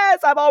 yes,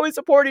 I've always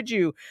supported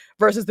you,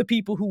 versus the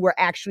people who were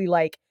actually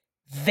like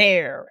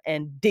there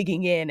and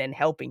digging in and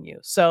helping you.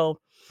 So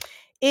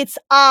it's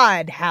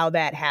odd how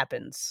that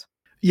happens.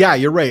 Yeah,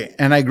 you're right,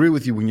 and I agree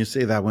with you when you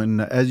say that. When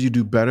as you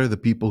do better, the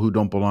people who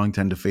don't belong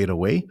tend to fade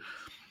away.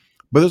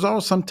 But there's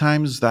also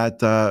sometimes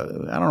that I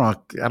don't know.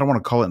 I don't want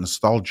to call it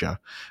nostalgia,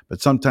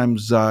 but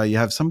sometimes you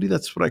have somebody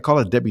that's what I call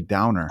a Debbie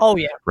Downer, Oh,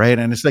 yeah. right?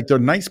 And it's like they're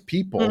nice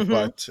people, Mhm.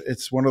 but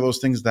it's one of those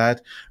things that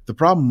the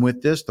problem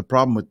with this, the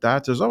problem with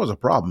that, there's always a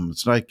problem.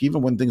 It's like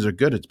even when things are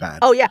good, it's bad,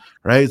 Oh, yeah.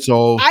 right?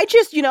 So I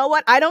just, you know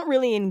what? I don't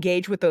really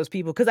engage with those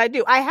people because I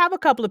do. I've had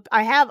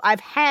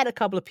a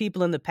couple of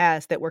people in the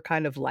past that were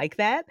kind of like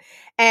that.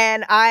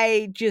 And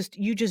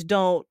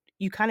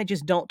you kind of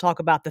just don't talk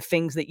about the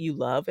things that you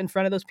love in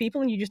front of those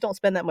people, and you just don't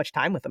spend that much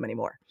time with them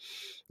anymore.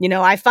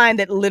 I find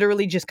that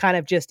literally just kind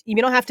of just, you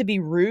don't have to be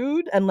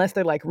rude unless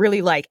they're like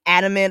really like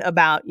adamant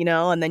about,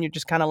 and then you're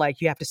just kind of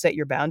like, you have to set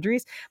your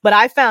boundaries. But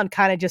I found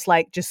kind of just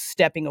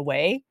stepping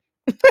away,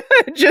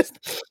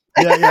 just,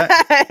 yeah,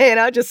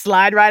 yeah, just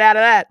slide right out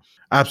of that.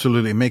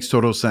 absolutely, it makes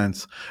total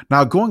sense.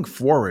 Now, going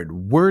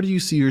forward, where do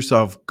you see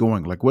yourself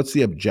going? Like, what's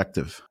the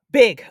objective?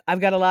 Big. I've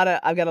got a lot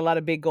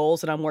of big goals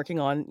that I'm working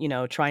on,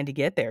 trying to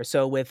get there.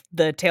 So with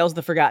the Tales of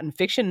the Forgotten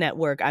Fiction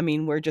Network, I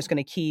mean, we're just going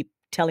to keep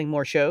telling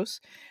more shows,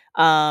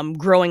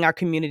 growing our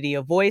community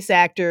of voice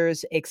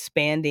actors,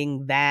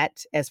 expanding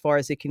that as far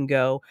as it can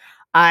go.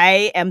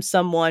 I am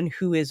someone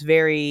who is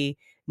very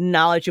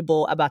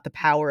knowledgeable about the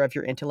power of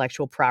your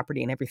intellectual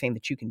property and everything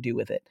that you can do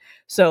with it.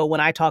 So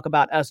when I talk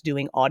about us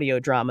doing audio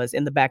dramas,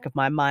 in the back of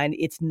my mind,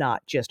 it's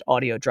not just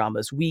audio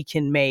dramas. We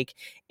can make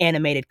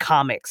animated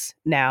comics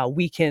now.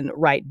 We can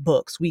write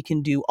books. We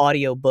can do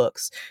audio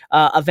books.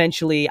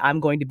 Eventually, I'm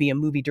going to be a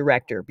movie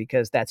director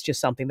because that's just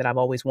something that I've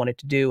always wanted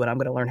to do, and I'm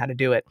going to learn how to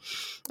do it.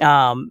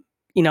 Um,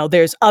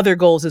 there's other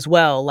goals as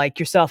well. Like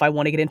yourself, I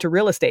want to get into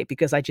real estate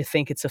because I just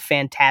think it's a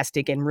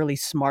fantastic and really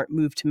smart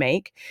move to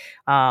make.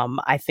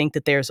 I think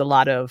that there's a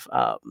lot of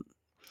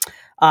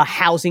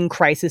housing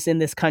crisis in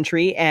this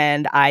country.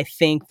 And I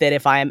think that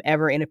if I am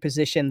ever in a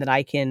position that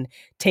I can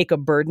take a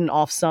burden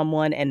off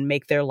someone and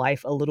make their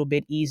life a little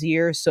bit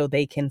easier so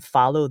they can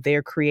follow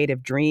their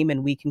creative dream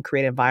and we can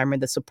create an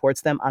environment that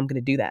supports them, I'm going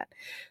to do that.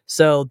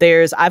 So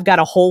I've got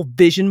a whole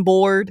vision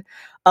board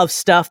of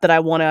stuff that I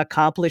want to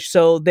accomplish.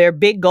 So they're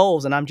big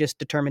goals and I'm just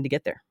determined to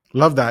get there.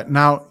 Love that.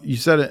 Now, you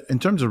said it in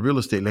terms of real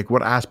estate, like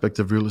what aspect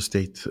of real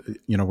estate,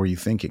 were you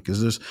thinking?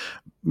 Because there's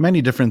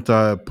many different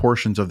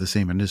portions of the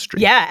same industry.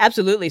 Yeah,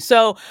 absolutely.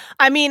 So,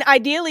 I mean,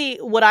 ideally,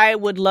 what I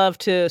would love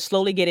to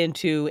slowly get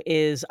into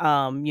is,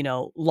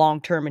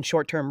 long-term and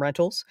short-term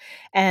rentals.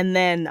 And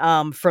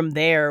then from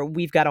there,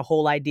 we've got a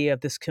whole idea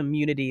of this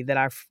community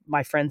that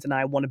my friends and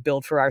I want to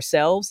build for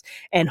ourselves.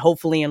 And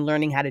hopefully in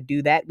learning how to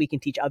do that, we can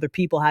teach other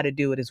people how to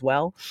do it as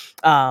well.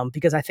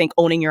 Because I think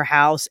owning your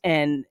house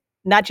and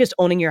not just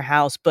owning your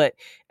house, but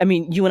I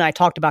mean, you and I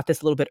talked about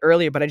this a little bit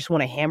earlier, but I just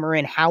want to hammer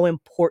in how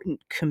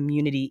important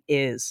community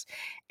is.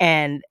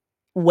 And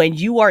when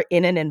you are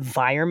in an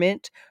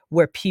environment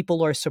where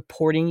people are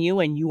supporting you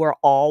and you are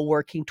all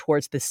working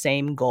towards the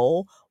same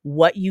goal,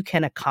 what you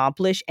can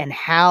accomplish and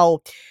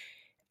how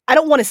I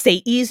don't wanna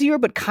say easier,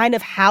 but kind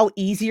of how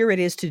easier it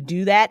is to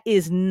do that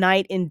is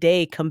night and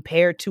day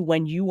compared to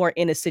when you are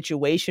in a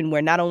situation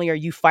where not only are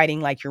you fighting,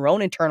 like, your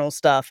own internal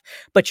stuff,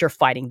 but you're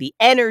fighting the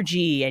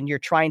energy and you're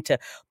trying to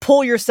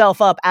pull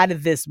yourself up out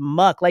of this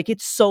muck, like,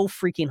 it's so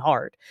freaking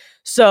hard.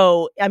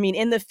 So, I mean,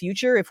 in the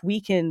future, if we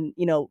can,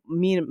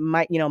 me and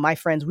my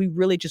friends, we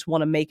really just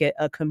wanna make it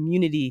a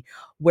community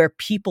where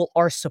people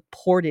are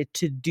supported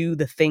to do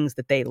the things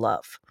that they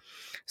love.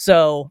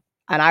 So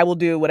and I will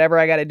do whatever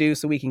I gotta do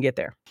so we can get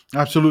there.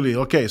 Absolutely.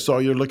 Okay. So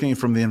you're looking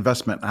from the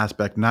investment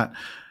aspect, not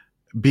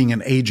being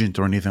an agent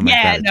or anything like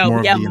Yeah, that. It's no, more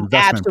of yeah, the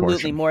investment absolutely,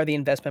 portion. more of the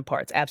investment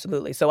parts,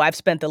 absolutely. So I've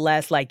spent the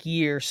last,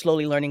 year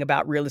slowly learning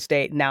about real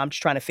estate, now I'm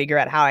just trying to figure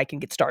out how I can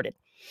get started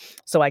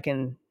so I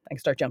can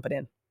start jumping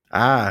in.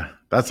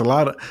 That's a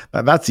lot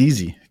of that's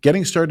easy.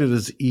 Getting started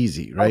is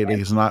easy, right? Okay.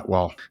 Like it's not,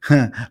 well,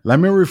 let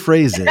me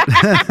rephrase it.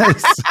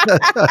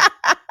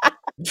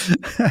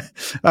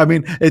 I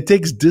mean, it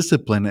takes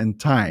discipline and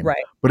time,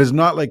 Right, but it's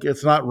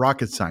not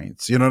rocket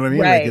science. You know what I mean?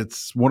 Like right.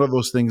 it's one of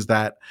those things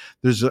that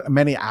there's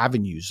many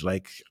avenues.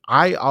 Like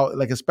I'll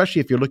like, especially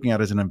if you're looking at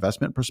it as an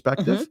investment Mhm.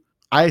 perspective,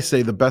 I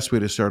say the best way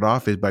to start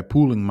off is by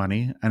pooling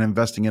money and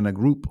investing in a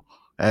group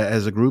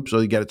as a group so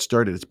you get it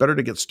started. It's better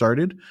to get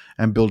started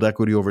and build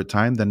equity over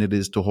time than it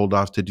is to hold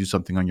off to do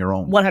something on your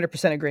own.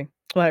 100% agree,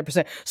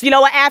 100%. So you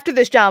know what? After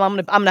this job,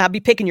 I'm gonna be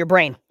picking your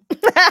brain.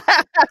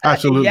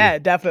 Absolutely. Yeah,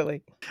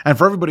 definitely. And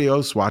for everybody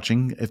else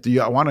watching, if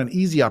you want an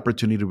easy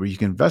opportunity where you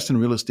can invest in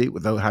real estate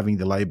without having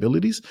the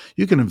liabilities,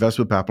 you can invest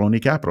with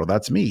Papaloni Capital.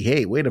 That's me.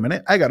 Hey, wait a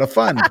minute. I got a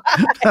fund.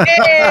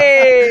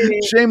 Hey!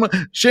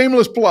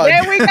 Shameless plug.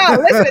 There we go.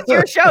 Listen, it's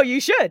your show, you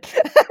should.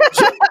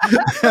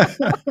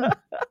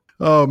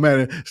 Oh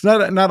man, it's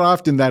not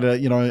often that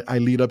I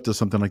lead up to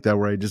something like that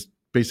where I just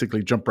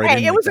basically jump right Hey,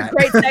 in it like was a that.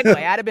 great segue.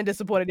 I'd have been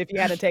disappointed if you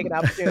hadn't taken the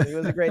opportunity. It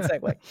was a great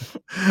segue.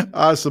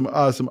 Awesome,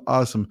 awesome,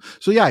 awesome.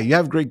 So yeah, you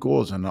have great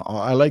goals, and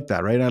I like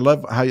that, right? I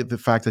love the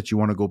fact that you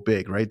want to go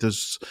big, right?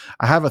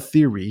 I have a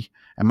theory,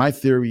 and my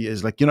theory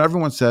is like,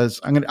 everyone says,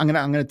 I'm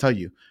gonna tell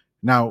you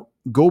now,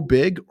 go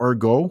big or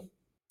go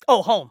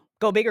Oh, home.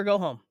 Go big or go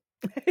home.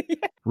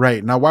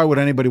 right. Now, why would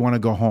anybody want to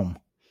go home?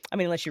 I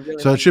mean, unless you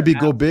really So it like should your be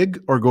go house.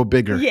 big or go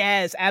bigger.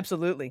 Yes,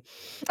 absolutely.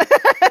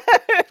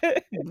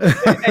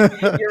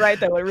 You're right,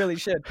 though. It really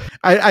should.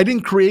 I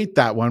didn't create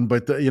that one,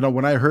 but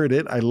when I heard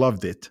it, I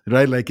loved it.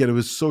 Right, like it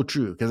was so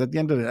true because at the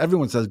end of it,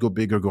 everyone says go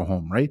big or go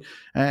home, right?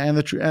 And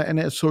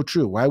it's so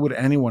true. Why would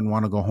anyone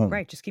want to go home?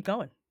 Right, just keep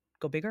going.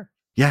 Go bigger.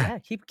 Yeah,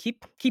 Yeah,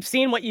 keep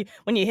seeing what you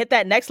when you hit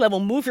that next level,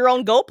 move your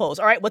own goalposts.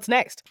 All right, what's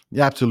next?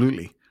 yeah,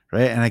 absolutely.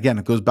 Right. And again,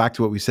 it goes back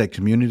to what we said,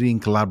 community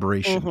and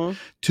collaboration. Mhm.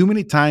 Too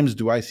many times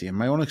do I see in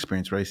my own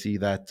experience where I see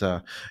that,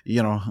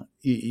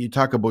 you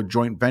talk about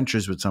joint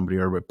ventures with somebody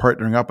or with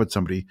partnering up with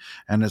somebody.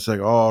 And it's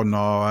like, oh,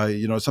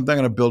 no, something I'm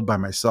going to build by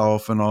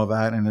myself and all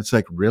that. And it's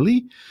like,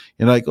 really?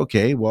 You're like,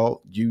 okay,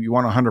 well, you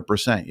want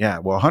 100%. Yeah.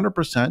 Well,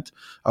 100%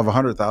 of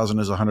 100,000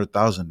 is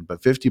 100,000,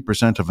 but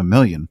 50% of a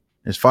million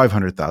is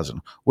 500,000.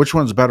 Which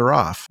one's better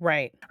off?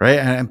 Right. Right.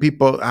 And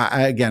people,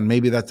 again,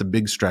 maybe that's a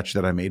big stretch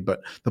that I made,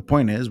 but the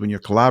point is when you're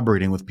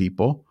collaborating with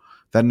people,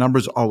 that number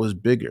is always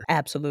bigger.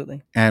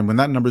 Absolutely. And when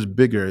that number is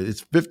bigger,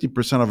 it's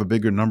 50% of a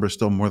bigger number is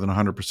still more than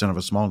 100% of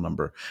a small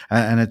number.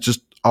 And it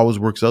just always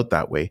works out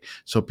that way.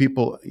 So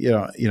people,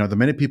 the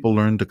minute people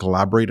learn to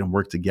collaborate and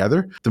work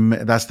together,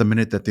 that's the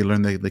minute that they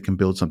learn they can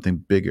build something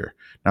bigger.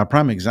 Now,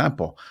 prime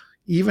example,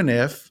 even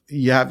if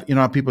you have,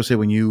 how people say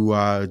when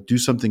you do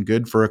something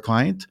good for a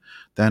client,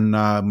 then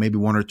maybe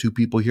 1 or 2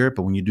 people hear it.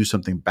 But when you do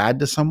something bad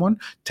to someone,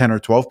 10 or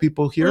 12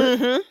 people hear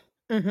it.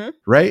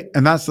 Right?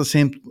 And that's the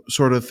same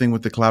sort of thing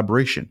with the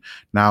collaboration.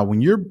 Now,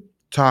 when you're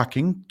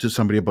talking to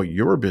somebody about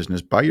your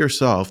business by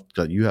yourself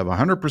that you have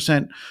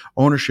 100%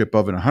 ownership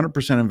of and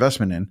 100%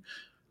 investment in,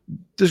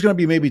 there's going to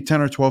be maybe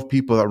 10 or 12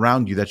 people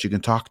around you that you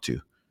can talk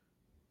to.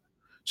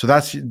 So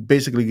that's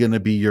basically going to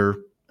be your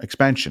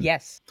expansion.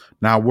 Yes.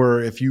 Now, where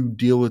if you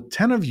deal with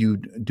 10 of you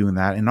doing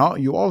that and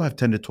you all have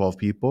 10 to 12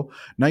 people,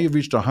 now you've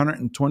reached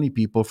 120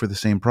 people for the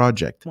same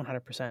project.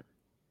 100%.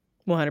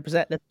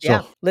 100%.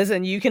 Yeah.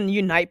 Listen, you can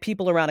unite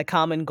people around a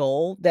common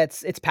goal.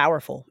 It's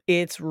powerful.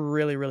 It's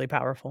really, really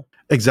powerful.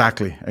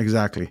 Exactly.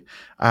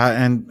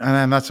 And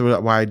that's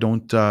why I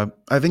don't,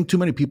 I think too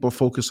many people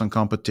focus on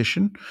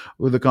competition.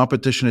 Well, the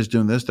competition is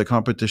doing this, the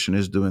competition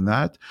is doing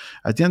that.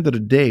 At the end of the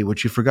day,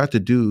 what you forgot to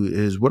do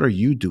is, what are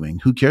you doing?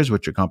 Who cares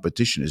what your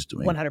competition is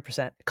doing?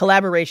 100%.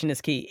 Collaboration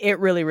is key. It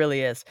really,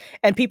 really is.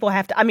 And people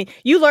have to,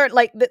 you learn,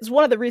 that's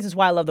one of the reasons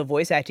why I love the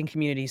voice acting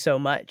community so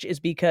much, is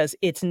because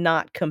it's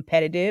not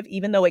competitive,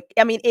 even though it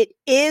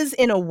is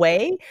in a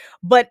way,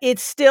 but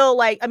it's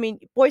still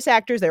voice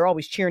actors, they're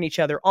always cheering each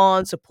other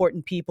on,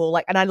 supporting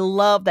people, and I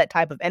love that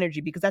type of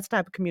energy, because that's the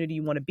type of community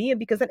you want to be in,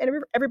 because then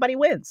everybody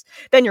wins.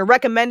 Then your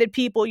recommended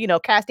people,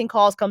 casting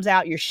calls comes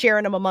out, you're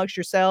sharing them amongst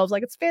yourselves.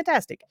 It's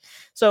fantastic.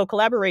 So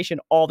collaboration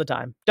all the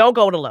time. Don't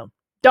go it alone.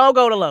 Don't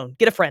go it alone.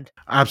 Get a friend.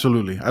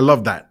 Absolutely. I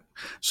love that.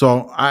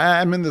 So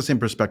I'm in the same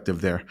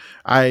perspective there.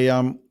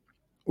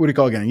 What do you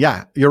call it again?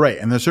 Yeah, you're right.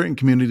 And there's certain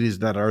communities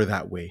that are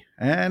that way.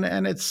 And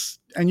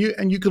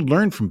you can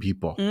learn from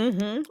people.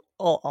 Mm-hmm.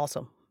 Oh,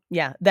 awesome.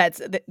 Yeah,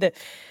 that's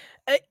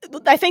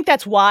I think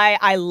that's why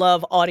I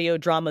love audio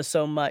drama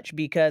so much,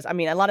 because a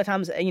lot of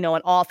times, an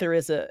author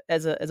as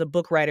a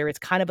book writer, it's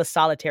kind of a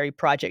solitary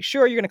project.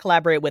 Sure, you're going to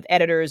collaborate with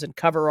editors and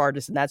cover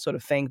artists and that sort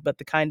of thing, but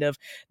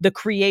the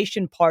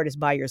creation part is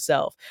by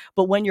yourself.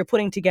 But when you're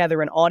putting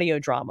together an audio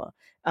drama,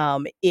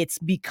 it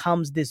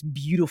becomes this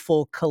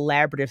beautiful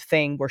collaborative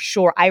thing where,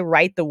 sure, I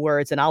write the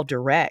words and I'll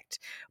direct,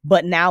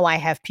 but now I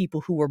have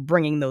people who are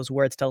bringing those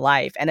words to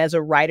life. And as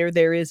a writer,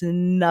 there is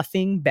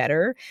nothing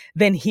better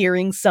than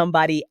hearing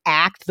somebody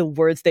act the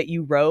words that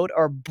you wrote,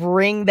 or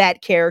bring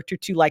that character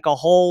to a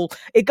whole,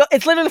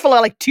 it's literally from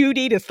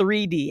 2D to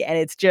 3D. And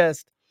it's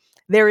just,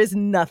 there is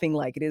nothing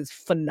like it. It is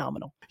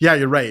phenomenal. Yeah,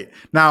 you're right.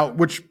 Now,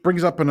 which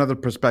brings up another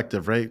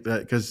perspective, right?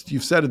 Because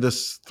you've said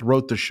this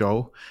throughout the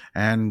show,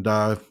 and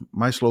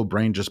my slow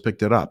brain just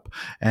picked it up.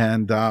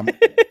 And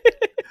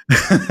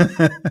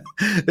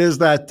is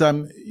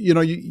that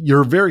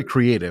you're very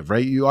creative,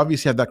 right? You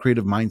obviously have that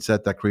creative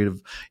mindset, that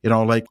creative,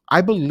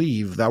 I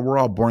believe that we're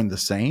all born the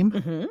same.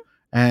 Mm-hmm.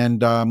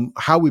 And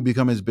how we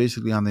become is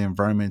basically on the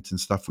environment and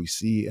stuff we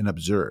see and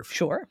observe.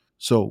 Sure.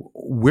 So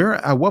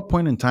at what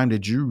point in time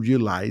did you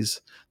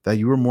realize that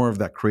you were more of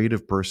that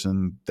creative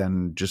person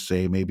than just,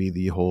 say, maybe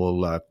the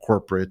whole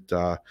corporate,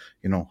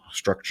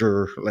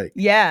 structure?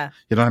 Yeah.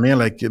 You know what I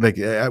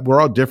mean?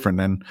 We're all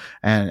different.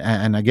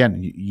 And again,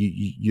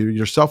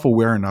 you're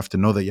self-aware enough to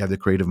know that you have the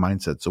creative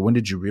mindset. So when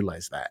did you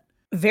realize that?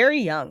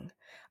 Very young.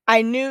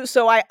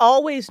 I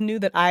always knew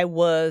that I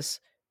was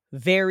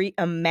very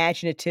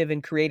imaginative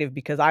and creative,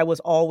 because I was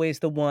always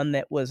the one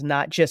that was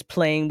not just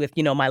playing with,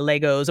 my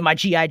Legos and my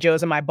G.I.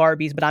 Joes and my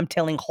Barbies, but I'm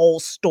telling whole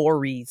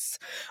stories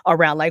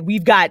around.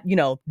 We've got,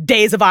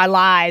 Days of Our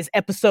Lives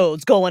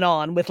episodes going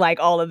on with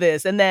all of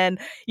this. And then,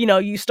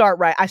 I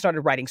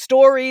started writing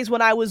stories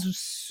when I was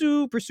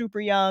super, super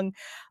young.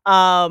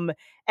 And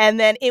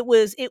then it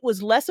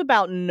was less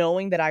about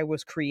knowing that I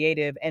was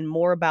creative and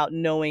more about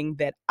knowing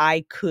that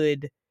I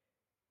could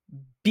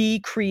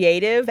be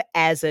creative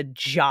as a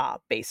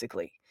job,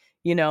 basically.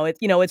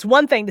 It's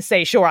one thing to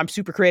say, sure, I'm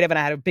super creative and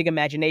I had a big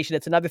imagination.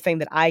 It's another thing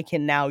that I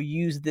can now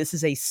use this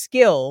as a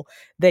skill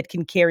that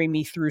can carry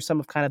me through some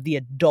of kind of the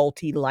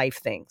adulty life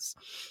things.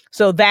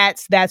 So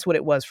that's what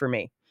it was for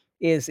me,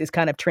 is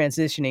kind of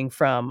transitioning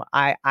from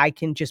I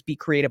can just be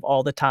creative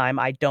all the time.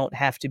 I don't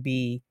have to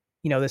be,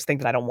 this thing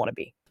that I don't want to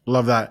be.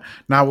 Love that.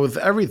 Now, with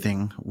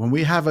everything, when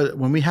we have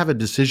a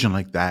decision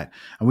like that,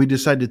 and we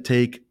decide to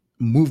take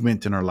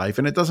movement in our life,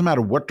 and it doesn't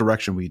matter what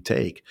direction we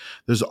take,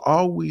 there's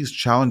always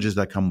challenges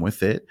that come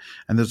with it,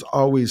 and there's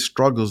always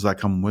struggles that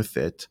come with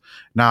it.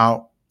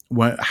 Now,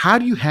 how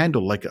do you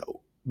handle,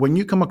 when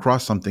you come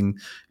across something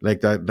like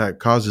that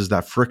causes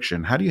that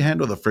friction? How do you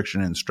handle the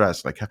friction and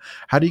stress?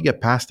 How do you get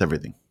past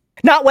everything?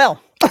 Not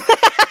well.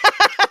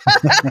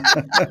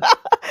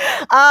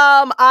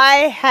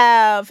 I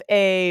have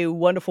a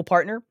wonderful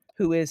partner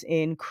who is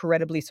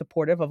incredibly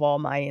supportive of all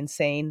my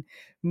insane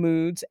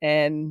moods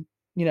and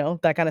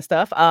that kind of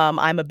stuff.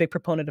 I'm a big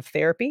proponent of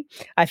therapy.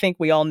 I think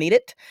we all need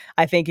it.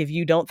 I think if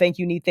you don't think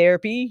you need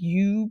therapy,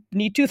 you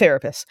need two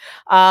therapists.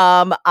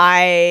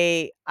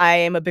 I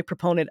am a big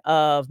proponent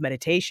of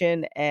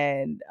meditation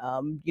and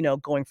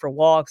going for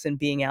walks and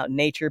being out in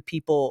nature.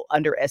 People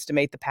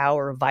underestimate the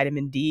power of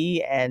vitamin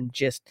D and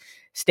just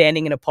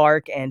standing in a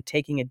park and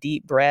taking a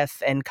deep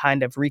breath and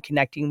kind of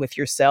reconnecting with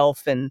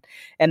yourself and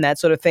that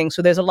sort of thing.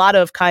 So there's a lot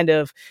of kind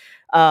of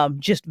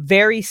just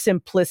very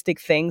simplistic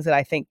things that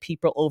I think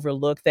people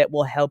overlook that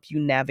will help you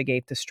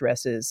navigate the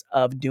stresses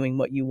of doing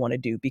what you want to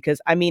do. Because,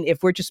 I mean,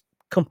 if we're just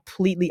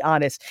completely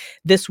honest,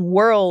 this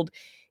world,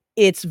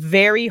 it's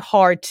very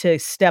hard to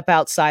step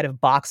outside of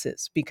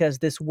boxes because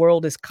this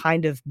world is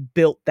kind of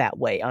built that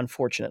way,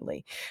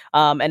 unfortunately.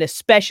 And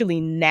especially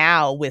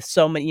now with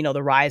so many,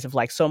 the rise of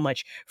like so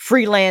much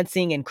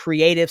freelancing and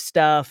creative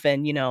stuff.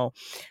 And,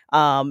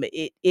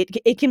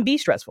 it can be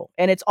stressful,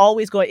 and it's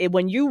always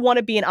when you want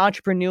to be an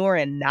entrepreneur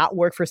and not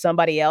work for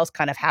somebody else,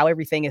 kind of how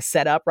everything is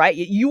set up, right?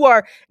 You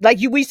are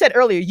we said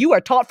earlier, you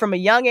are taught from a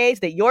young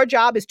age that your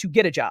job is to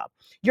get a job.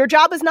 Your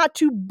job is not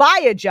to buy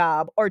a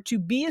job or to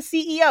be a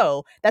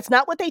CEO. That's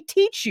not what they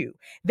teach you.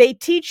 They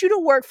teach you to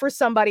work for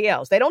somebody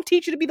else. They don't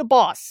teach you to be the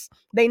boss.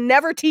 They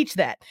never teach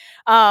that.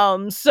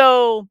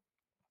 So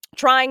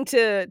trying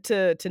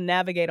to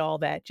navigate all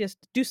that, just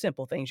do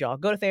simple things, y'all.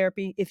 Go to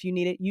therapy if you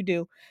need it. You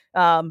do.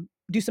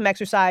 Do some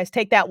exercise,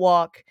 take that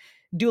walk,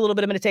 do a little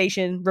bit of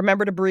meditation,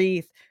 remember to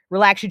breathe,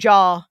 relax your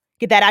jaw,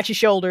 get that out your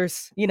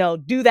shoulders,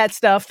 do that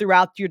stuff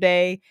throughout your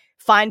day.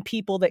 Find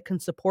people that can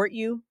support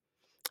you.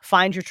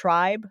 Find your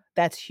tribe.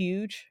 That's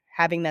huge.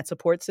 Having that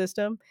support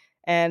system,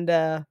 and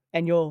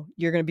you're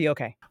going to be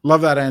okay.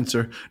 Love that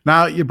answer.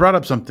 Now, you brought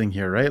up something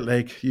here, right?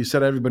 Like you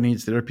said, everybody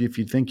needs therapy. If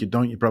you think you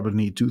don't, you probably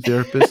need two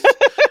therapists.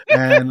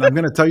 And I'm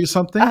going to tell you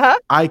something. Uh-huh.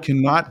 I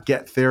cannot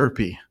get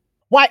therapy.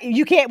 Why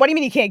you can't? What do you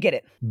mean you can't get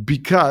it?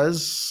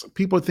 Because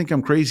people think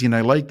I'm crazy, and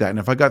I like that. And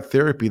if I got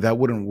therapy, that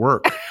wouldn't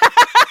work.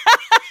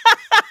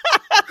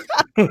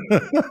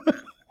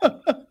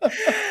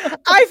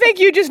 I think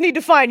you just need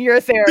to find your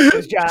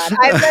therapist, John.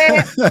 I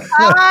think,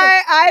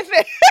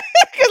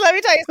 because let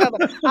me tell you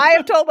something. I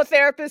have told my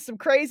therapist some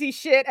crazy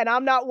shit, and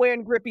I'm not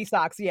wearing grippy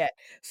socks yet.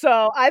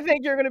 So I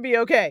think you're going to be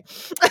okay.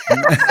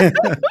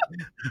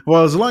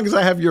 Well, as long as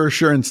I have your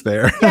assurance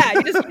there. Yeah,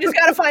 you just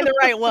got to find the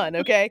right one,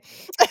 okay?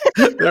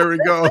 There we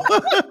go.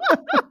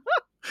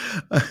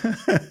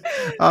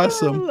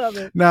 Awesome. I love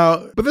it.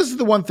 Now, but this is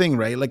the one thing,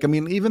 right? Like, I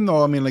mean, even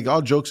though, I mean, like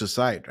all jokes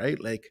aside, right?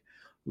 Like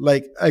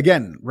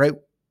again, right?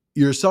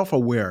 You're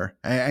self-aware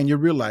and you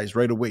realize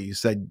right away, you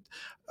said,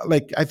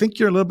 like, I think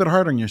you're a little bit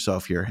hard on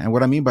yourself here. And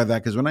what I mean by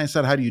that, because when I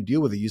said, how do you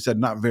deal with it? You said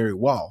not very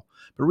well.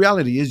 But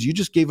reality is you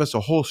just gave us a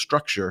whole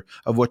structure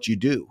of what you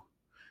do.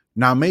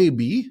 Now,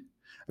 maybe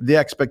the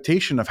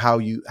expectation of how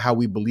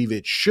we believe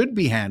it should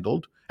be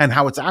handled and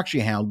how it's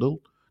actually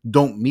handled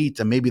don't meet.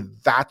 And maybe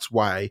that's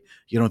why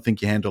you don't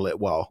think you handle it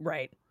well.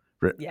 Right.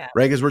 Yeah.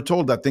 Right. Because we're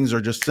told that things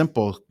are just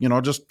simple,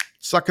 just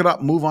suck it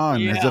up, move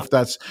on, as if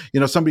that's,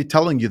 somebody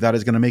telling you that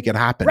is going to make it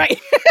happen. Right.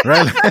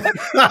 Right.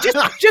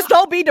 just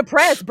don't be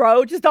depressed,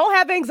 bro. Just don't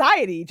have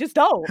anxiety. Just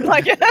don't.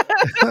 Like.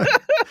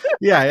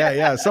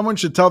 Yeah. Someone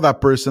should tell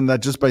that person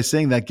that just by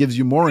saying that gives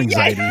you more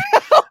anxiety.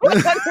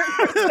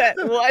 100%.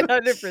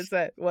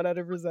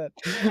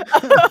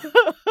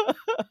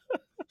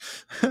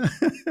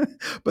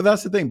 But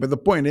that's the thing. But the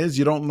point is,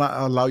 you don't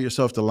allow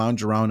yourself to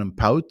lounge around and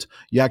pout.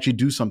 You actually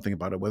do something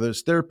about it, whether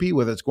it's therapy,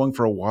 whether it's going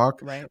for a walk.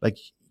 Right. Like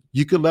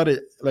you could let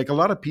it, like a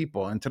lot of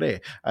people. And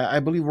today, I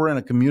believe we're in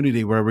a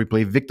community where we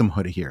play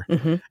victimhood here.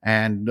 Mm-hmm.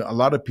 And a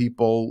lot of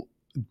people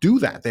do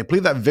that. They play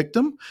that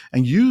victim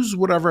and use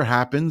whatever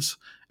happens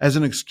as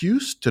an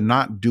excuse to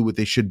not do what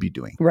they should be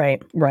doing.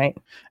 Right.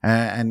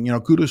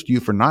 And kudos to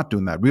you for not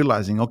doing that,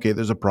 realizing, okay,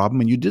 there's a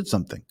problem and you did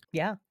something.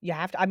 Yeah, you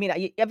have to. I mean,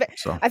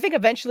 I think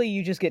eventually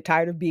you just get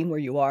tired of being where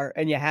you are,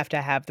 and you have to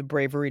have the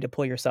bravery to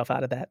pull yourself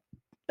out of that.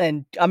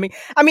 And I mean,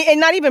 and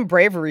not even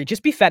bravery,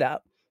 just be fed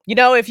up.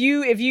 If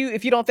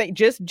you don't think,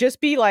 just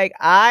be like,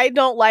 I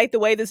don't like the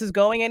way this is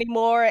going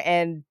anymore,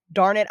 and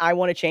darn it, I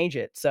want to change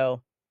it.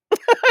 So.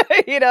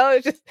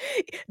 It's just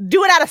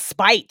do it out of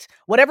spite.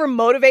 Whatever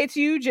motivates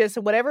you, just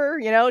whatever,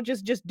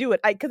 just do it.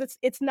 Because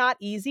it's not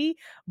easy,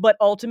 but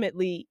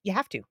ultimately you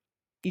have to.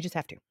 You just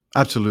have to.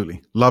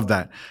 Absolutely. Love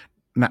that.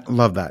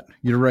 Love that.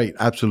 You're right.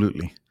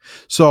 Absolutely.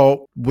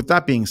 So with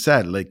that being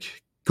said,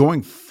 like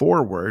going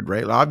forward,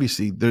 right?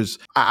 Obviously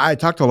I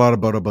talked a lot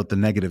about the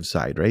negative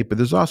side, right? But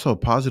there's also a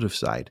positive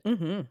side.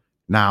 Mm-hmm.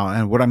 Now,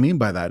 and what I mean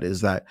by that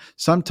is that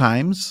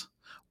sometimes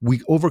we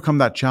overcome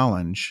that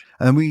challenge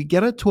and we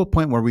get it to a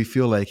point where we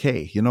feel like,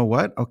 hey, you know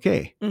what?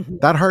 Okay,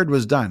 that hard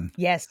was done.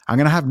 Yes. I'm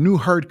going to have new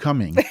hard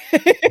coming,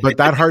 but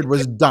that hard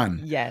was done.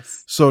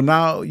 Yes. So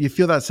now you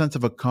feel that sense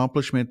of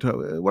accomplishment,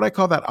 what I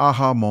call that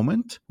aha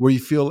moment, where you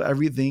feel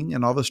everything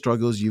and all the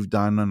struggles you've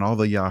done and all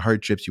the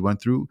hardships you went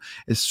through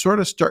is sort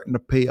of starting to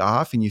pay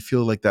off. And you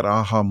feel like that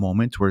aha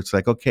moment where it's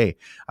like, okay,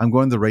 I'm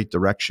going the right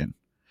direction.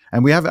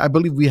 And I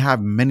believe we have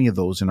many of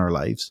those in our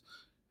lives.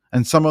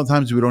 And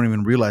sometimes we don't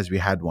even realize we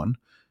had one.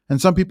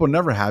 And some people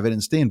never have it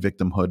and stay in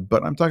victimhood,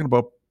 but I'm talking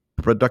about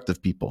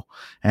productive people,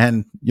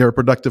 and you're a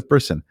productive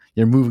person.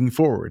 You're moving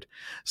forward.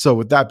 So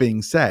with that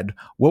being said,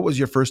 what was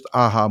your first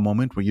aha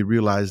moment where you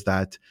realized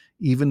that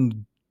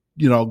even,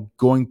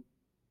 going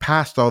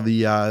past all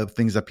the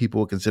things that people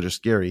would consider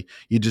scary,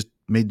 you just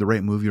made the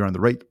right move, you're on the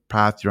right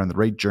path, you're on the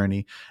right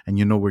journey, and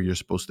you know where you're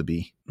supposed to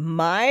be?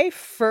 My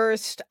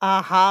first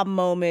aha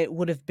moment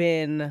would have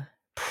been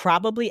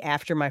probably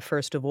after my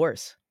first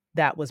divorce.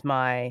 That was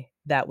my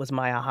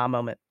aha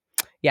moment.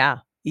 Yeah.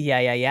 Yeah,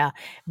 yeah, yeah.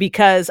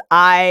 Because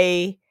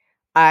I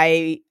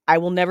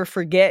will never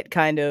forget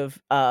kind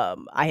of,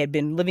 I had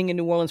been living in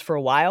New Orleans for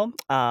a while.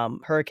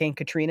 Hurricane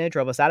Katrina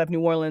drove us out of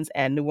New Orleans,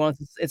 and New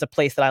Orleans is a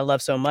place that I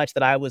love so much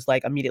that I was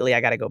like, immediately, I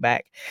gotta go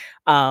back.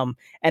 And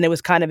it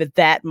was kind of at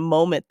that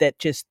moment that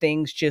just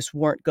things just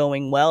weren't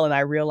going well, and I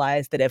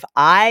realized that if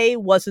I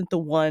wasn't the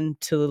one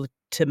to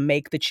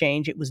make the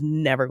change, it was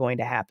never going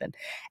to happen.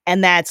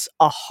 And that's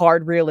a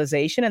hard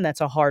realization, and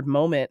that's a hard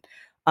moment.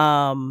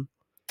 Um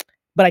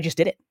but I just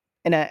did it.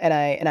 And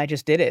I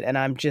just did it, and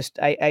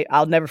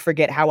I'll never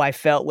forget how I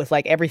felt with,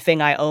 like,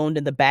 everything I owned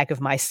in the back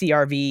of my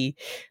CRV,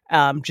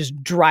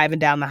 just driving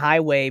down the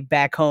highway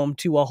back home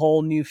to a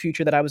whole new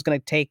future that I was gonna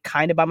take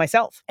kinda by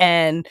myself,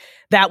 and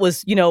that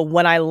was,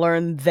 when I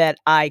learned that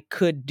I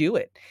could do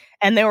it,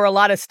 and there were a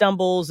lot of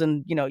stumbles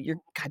and, you're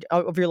God,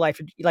 of your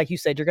life, like you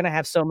said, you're gonna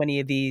have so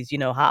many of these,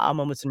 ha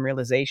moments and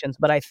realizations,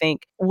 but I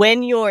think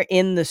when you're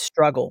in the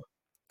struggle,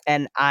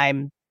 and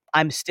I'm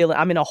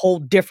in a whole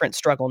different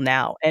struggle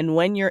now, and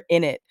when you're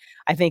in it,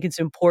 I think it's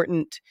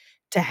important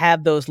to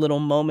have those little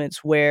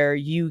moments where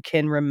you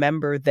can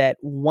remember that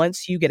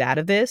once you get out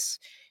of this,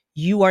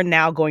 you are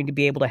now going to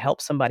be able to help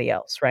somebody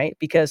else, right?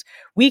 Because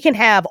we can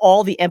have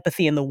all the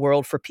empathy in the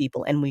world for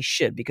people, and we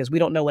should, because we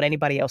don't know what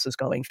anybody else is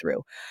going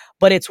through.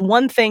 But it's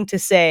one thing to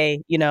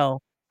say,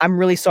 "I'm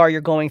really sorry you're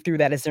going through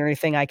that. Is there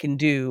anything I can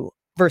do?"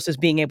 Versus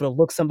being able to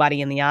look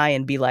somebody in the eye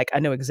and be like, "I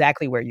know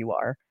exactly where you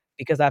are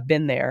because I've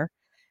been there.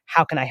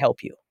 How can I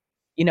help you?"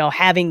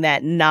 Having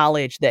that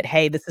knowledge that,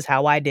 "Hey, this is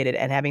how I did it,"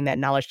 and having that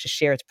knowledge to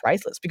share, it's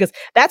priceless because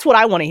that's what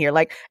I wanna hear.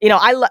 Like,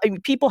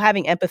 people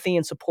having empathy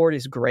and support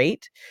is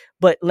great,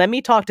 but let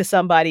me talk to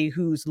somebody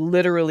who's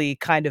literally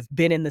kind of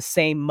been in the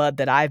same mud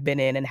that I've been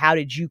in, and how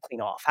did you clean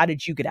off? How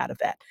did you get out of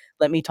that?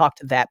 Let me talk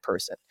to that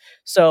person.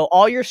 So,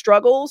 all your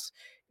struggles,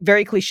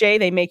 very cliche,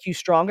 they make you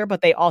stronger,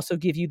 but they also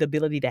give you the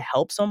ability to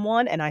help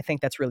someone, and I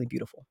think that's really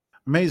beautiful.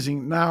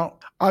 Amazing. Now,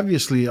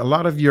 obviously, a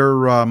lot of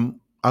your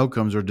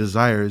outcomes or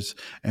desires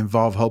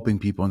involve helping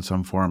people in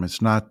some form.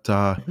 It's not,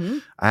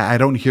 Mhm. I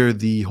don't hear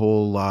the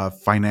whole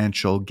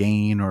financial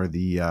gain or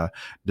the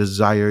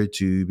desire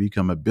to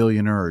become a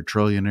billionaire or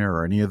trillionaire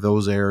or any of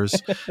those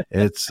airs.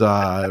 It's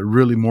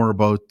really more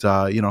about,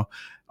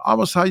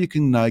 almost how you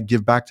can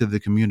give back to the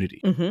community.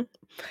 Mhm.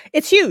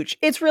 It's huge.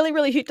 It's really,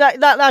 really huge.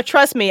 Now,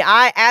 trust me,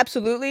 I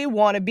absolutely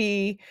wanna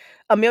be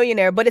a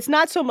millionaire, but it's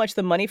not so much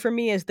the money for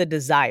me as the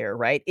desire,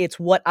 right? It's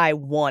what I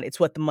want. It's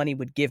what the money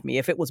would give me.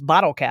 If it was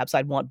bottle caps,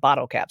 I'd want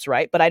bottle caps,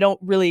 right? But I don't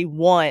really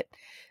want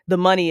the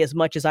money as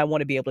much as I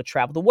wanna be able to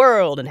travel the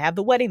world and have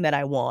the wedding that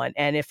I want.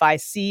 And if I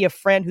see a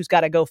friend who's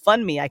got a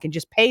GoFundMe, I can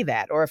just pay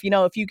that. Or if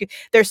you could,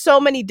 there's so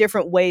many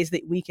different ways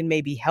that we can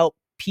maybe help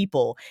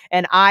people.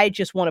 And I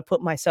just wanna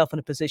put myself in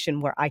a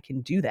position where I can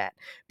do that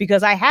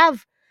because I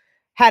have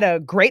had a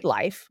great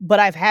life, but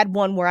I've had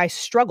one where I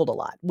struggled a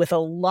lot with a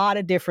lot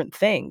of different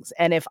things.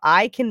 And if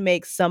I can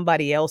make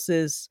somebody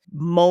else's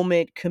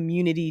moment,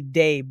 community,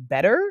 day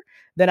better,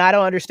 then I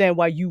don't understand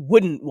why you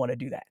wouldn't want to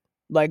do that.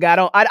 Like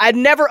I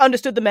never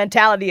understood the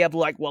mentality of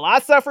like, well, I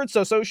suffered,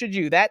 so should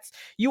you.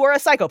 You are a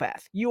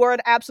psychopath. You are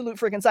an absolute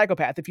freaking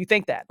psychopath if you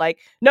think that. Like,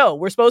 no,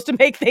 we're supposed to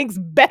make things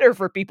better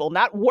for people,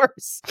 not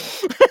worse.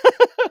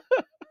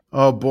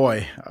 Oh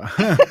boy.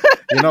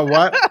 You know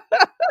what?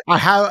 I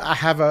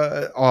have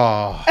a,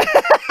 oh,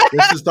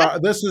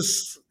 this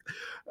is,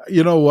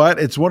 you know what?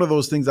 It's one of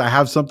those things. I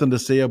have something to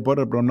say about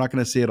it, but I'm not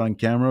going to say it on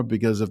camera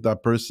because if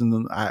that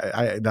person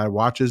that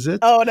watches it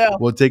Oh no.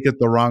 will take it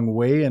the wrong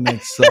way, and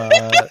it's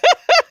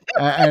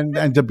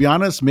and to be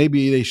honest,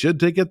 maybe they should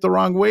take it the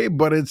wrong way,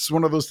 but it's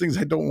one of those things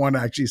I don't want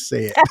to actually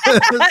say it.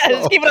 Just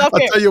So keep it off I'll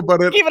camera. tell you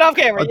about it. Keep it off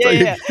camera. I'll Yeah, tell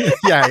you. yeah,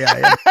 Yeah, yeah, yeah.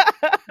 yeah.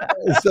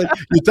 It's like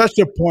you touched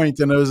a point,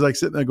 and I was like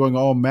sitting there going,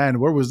 "Oh man,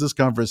 where was this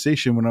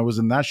conversation when I was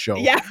in that show?"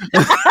 Yeah.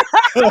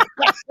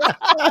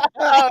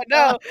 Oh,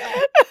 no.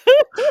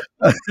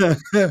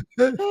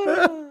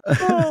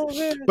 Oh,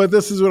 man. But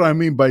this is what I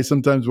mean by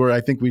sometimes where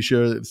I think we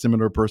share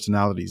similar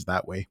personalities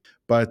that way.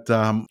 But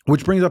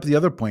which brings up the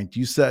other point.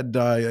 You said,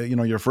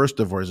 your first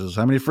divorces.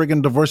 How many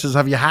friggin' divorces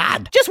have you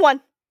had? Just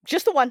one.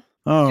 Just the one.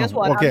 Just Oh,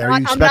 one. okay. Are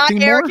you I'm not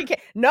expecting Eric more? and Ca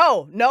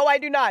No, no, I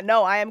do not.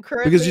 No, I am Because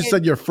currently you in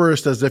said you're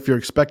first as if you're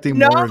expecting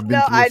No, more. I've been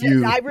no, through a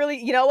few. I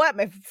really you know what?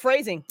 My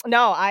phrasing.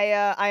 No,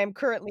 I am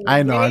currently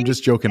I know. I'm engaged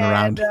just joking and,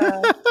 around.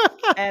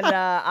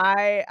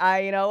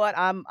 I you know what?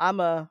 I'm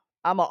a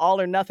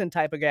all or nothing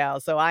type of gal,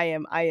 so I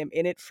am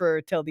in it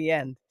for till the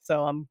end.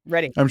 So I'm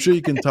ready. I'm sure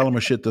you can tell I'm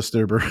a shit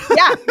disturber.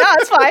 Yeah, no,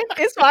 it's fine.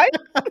 It's fine.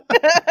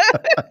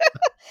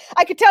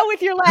 I could tell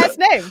with your last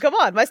name. Come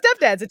on, my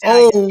stepdad's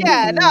Italian.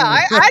 Yeah, no,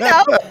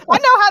 Oh, I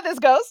know how this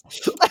goes.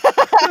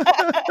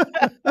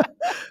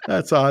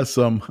 that's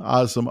awesome.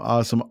 Awesome.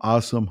 Awesome.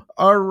 Awesome.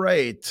 All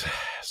right.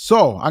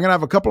 So I'm going to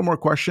have a couple more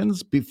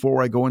questions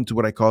before I go into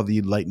what I call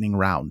the lightning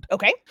round.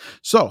 Okay.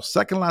 So,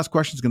 second last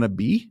question is going to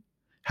be,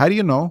 how do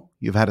you know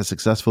you've had a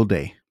successful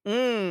day?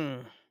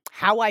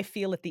 How I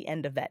feel at the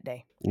end of that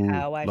day. Ooh,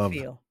 How I love.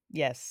 feel.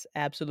 Yes,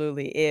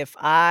 absolutely. If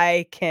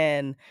I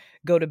can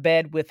go to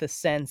bed with a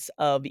sense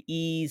of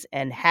ease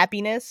and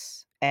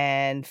happiness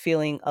and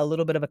feeling a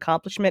little bit of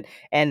accomplishment,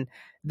 and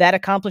that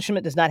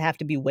accomplishment does not have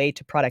to be weighed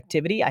to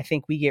productivity. I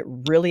think we get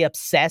really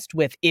obsessed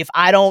with, if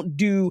I don't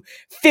do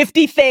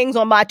 50 things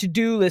on my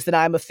to-do list, then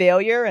I'm a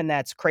failure, and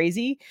that's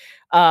crazy.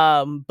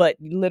 But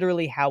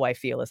literally how I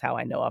feel is how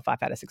I know if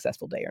I've had a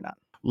successful day or not.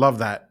 Love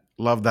that.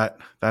 Love that.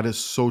 That is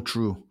so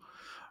true.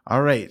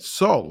 All right.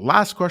 So,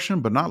 last question,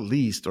 but not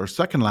least, or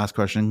second last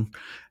question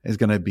is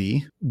going to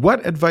be,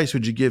 what advice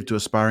would you give to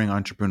aspiring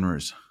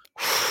entrepreneurs?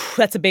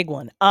 That's a big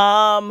one.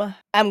 I'm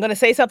going to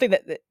say something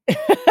that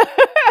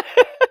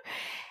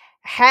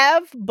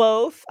have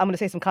both. I'm going to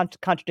say some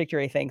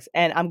contradictory things,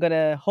 and I'm going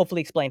to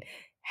hopefully explain.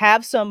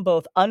 Have some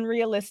both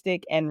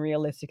unrealistic and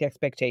realistic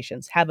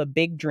expectations. Have a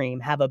big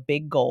dream, have a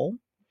big goal,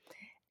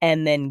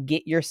 and then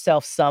get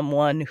yourself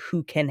someone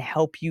who can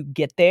help you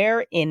get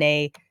there in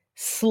a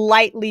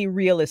slightly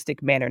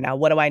realistic manner. Now,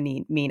 what do I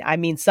mean? I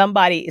mean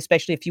somebody,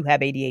 especially if you have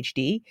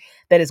ADHD,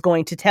 that is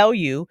going to tell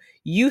you,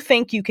 you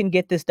think you can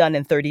get this done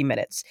in 30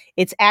 minutes.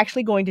 It's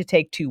actually going to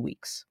take 2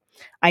 weeks.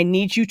 I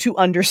need you to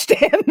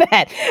understand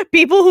that.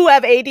 People who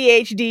have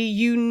ADHD,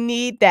 you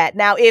need that.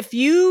 Now, if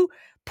you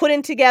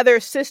putting together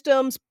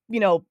systems,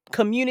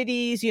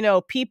 communities,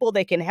 people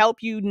that can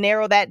help you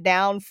narrow that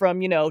down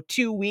from,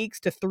 2 weeks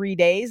to 3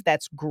 days,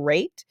 that's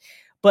great.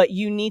 But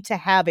you need to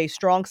have a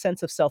strong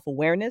sense of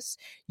self-awareness.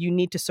 You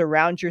need to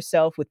surround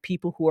yourself with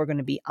people who are going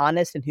to be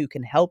honest and who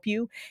can help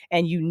you.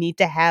 And you need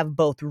to have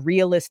both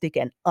realistic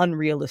and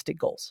unrealistic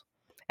goals.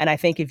 And I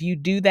think if you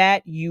do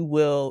that, you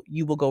will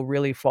go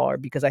really far,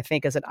 because I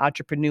think as an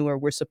entrepreneur,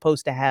 we're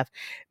supposed to have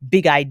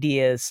big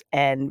ideas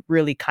and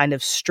really kind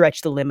of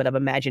stretch the limit of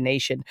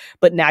imagination.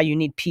 But now you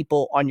need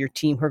people on your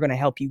team who are going to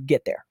help you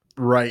get there.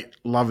 Right.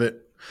 Love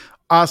it.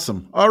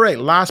 Awesome. All right.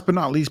 Last but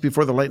not least,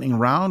 before the lightning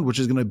round, which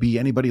is going to be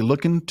anybody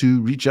looking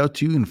to reach out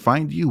to you and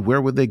find you,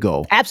 where would they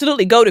go?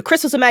 Absolutely. Go to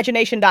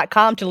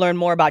crystalsimagination.com to learn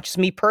more about just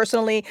me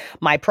personally,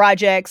 my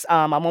projects.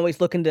 I'm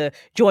always looking to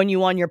join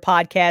you on your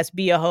podcast,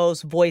 be a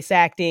host, voice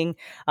acting.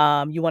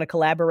 You want to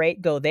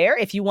collaborate, go there.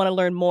 If you want to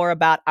learn more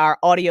about our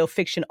audio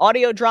fiction,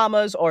 audio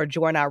dramas, or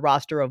join our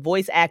roster of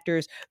voice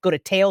actors, go to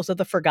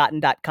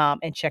talesoftheforgotten.com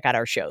and check out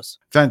our shows.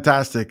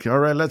 Fantastic. All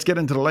right. Let's get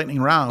into the lightning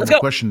round. Let's go.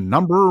 Question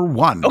number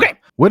 1. Okay.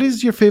 What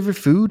is your favorite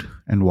food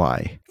and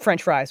why?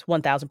 French fries,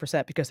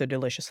 1000%, because they're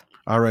delicious.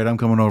 All right, I'm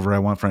coming over. I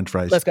want French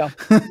fries. Let's go.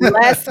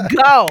 Let's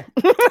go.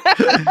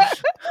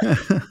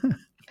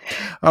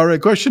 All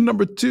right, question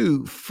number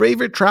 2.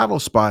 Favorite travel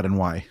spot and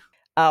why?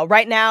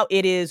 Right now,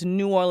 it is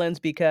New Orleans,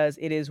 because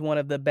it is one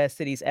of the best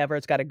cities ever.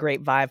 It's got a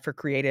great vibe for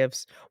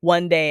creatives.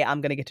 One day,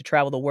 I'm going to get to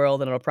travel the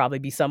world, and it'll probably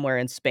be somewhere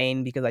in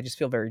Spain, because I just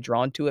feel very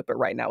drawn to it. But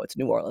right now, it's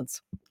New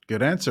Orleans.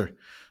 Good answer.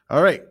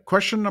 All right,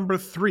 question number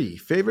 3.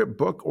 Favorite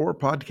book or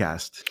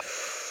podcast?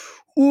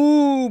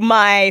 Ooh,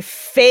 my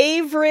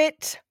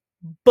favorite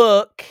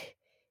book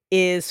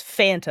is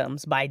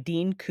Phantoms by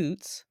Dean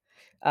Koontz.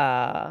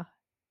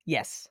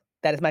 Yes,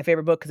 that is my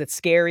favorite book because it's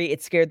scary.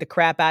 It scared the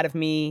crap out of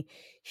me.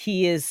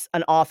 He is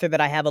an author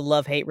that I have a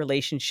love-hate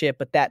relationship,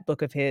 but that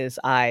book of his,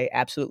 I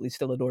absolutely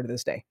still adore to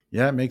this day.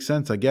 Yeah, it makes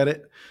sense. I get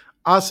it.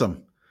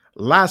 Awesome.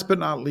 Last but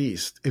not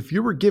least, if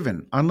you were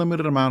given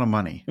unlimited amount of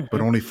money,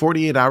 but only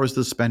 48 hours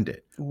to spend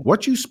it,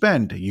 what you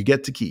spend, you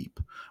get to keep.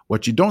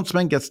 What you don't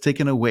spend gets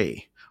taken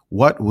away.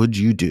 What would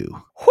you do?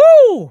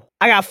 Whoo!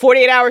 I got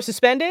 48 hours to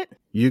spend it?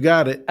 You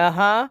got it.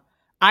 I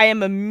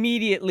am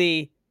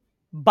immediately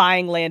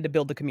buying land to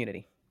build the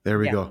community. There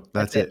we go.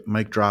 That's it.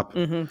 Mic drop.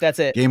 That's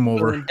it. Game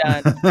over. Boom,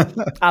 done.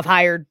 I've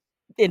hired,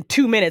 in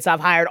 2 minutes, I've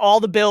hired all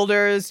the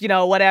builders,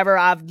 whatever.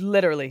 I've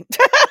literally...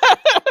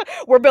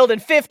 We're building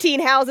 15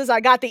 houses.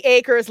 I got the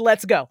acres.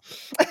 Let's go.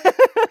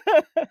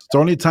 It's the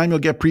only time you'll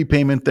get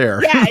prepayment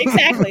there. Yeah,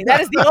 exactly.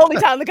 That is the only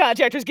time the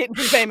contractor's getting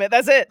prepayment.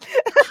 That's it.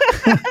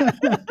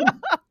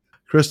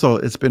 Crystal,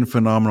 it's been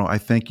phenomenal. I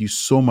thank you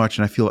so much,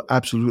 and I feel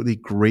absolutely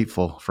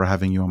grateful for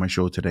having you on my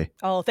show today.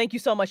 Oh, thank you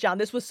so much, John.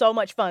 This was so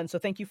much fun. So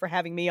thank you for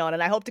having me on,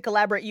 and I hope to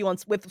collaborate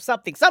with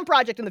some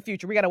project in the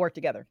future. We got to work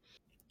together.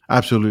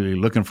 Absolutely.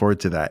 Looking forward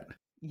to that.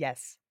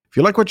 Yes. If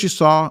you like what you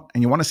saw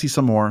and you want to see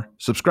some more,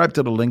 subscribe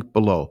to the link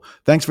below.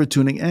 Thanks for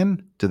tuning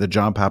in to The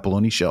John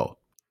Papaloni Show.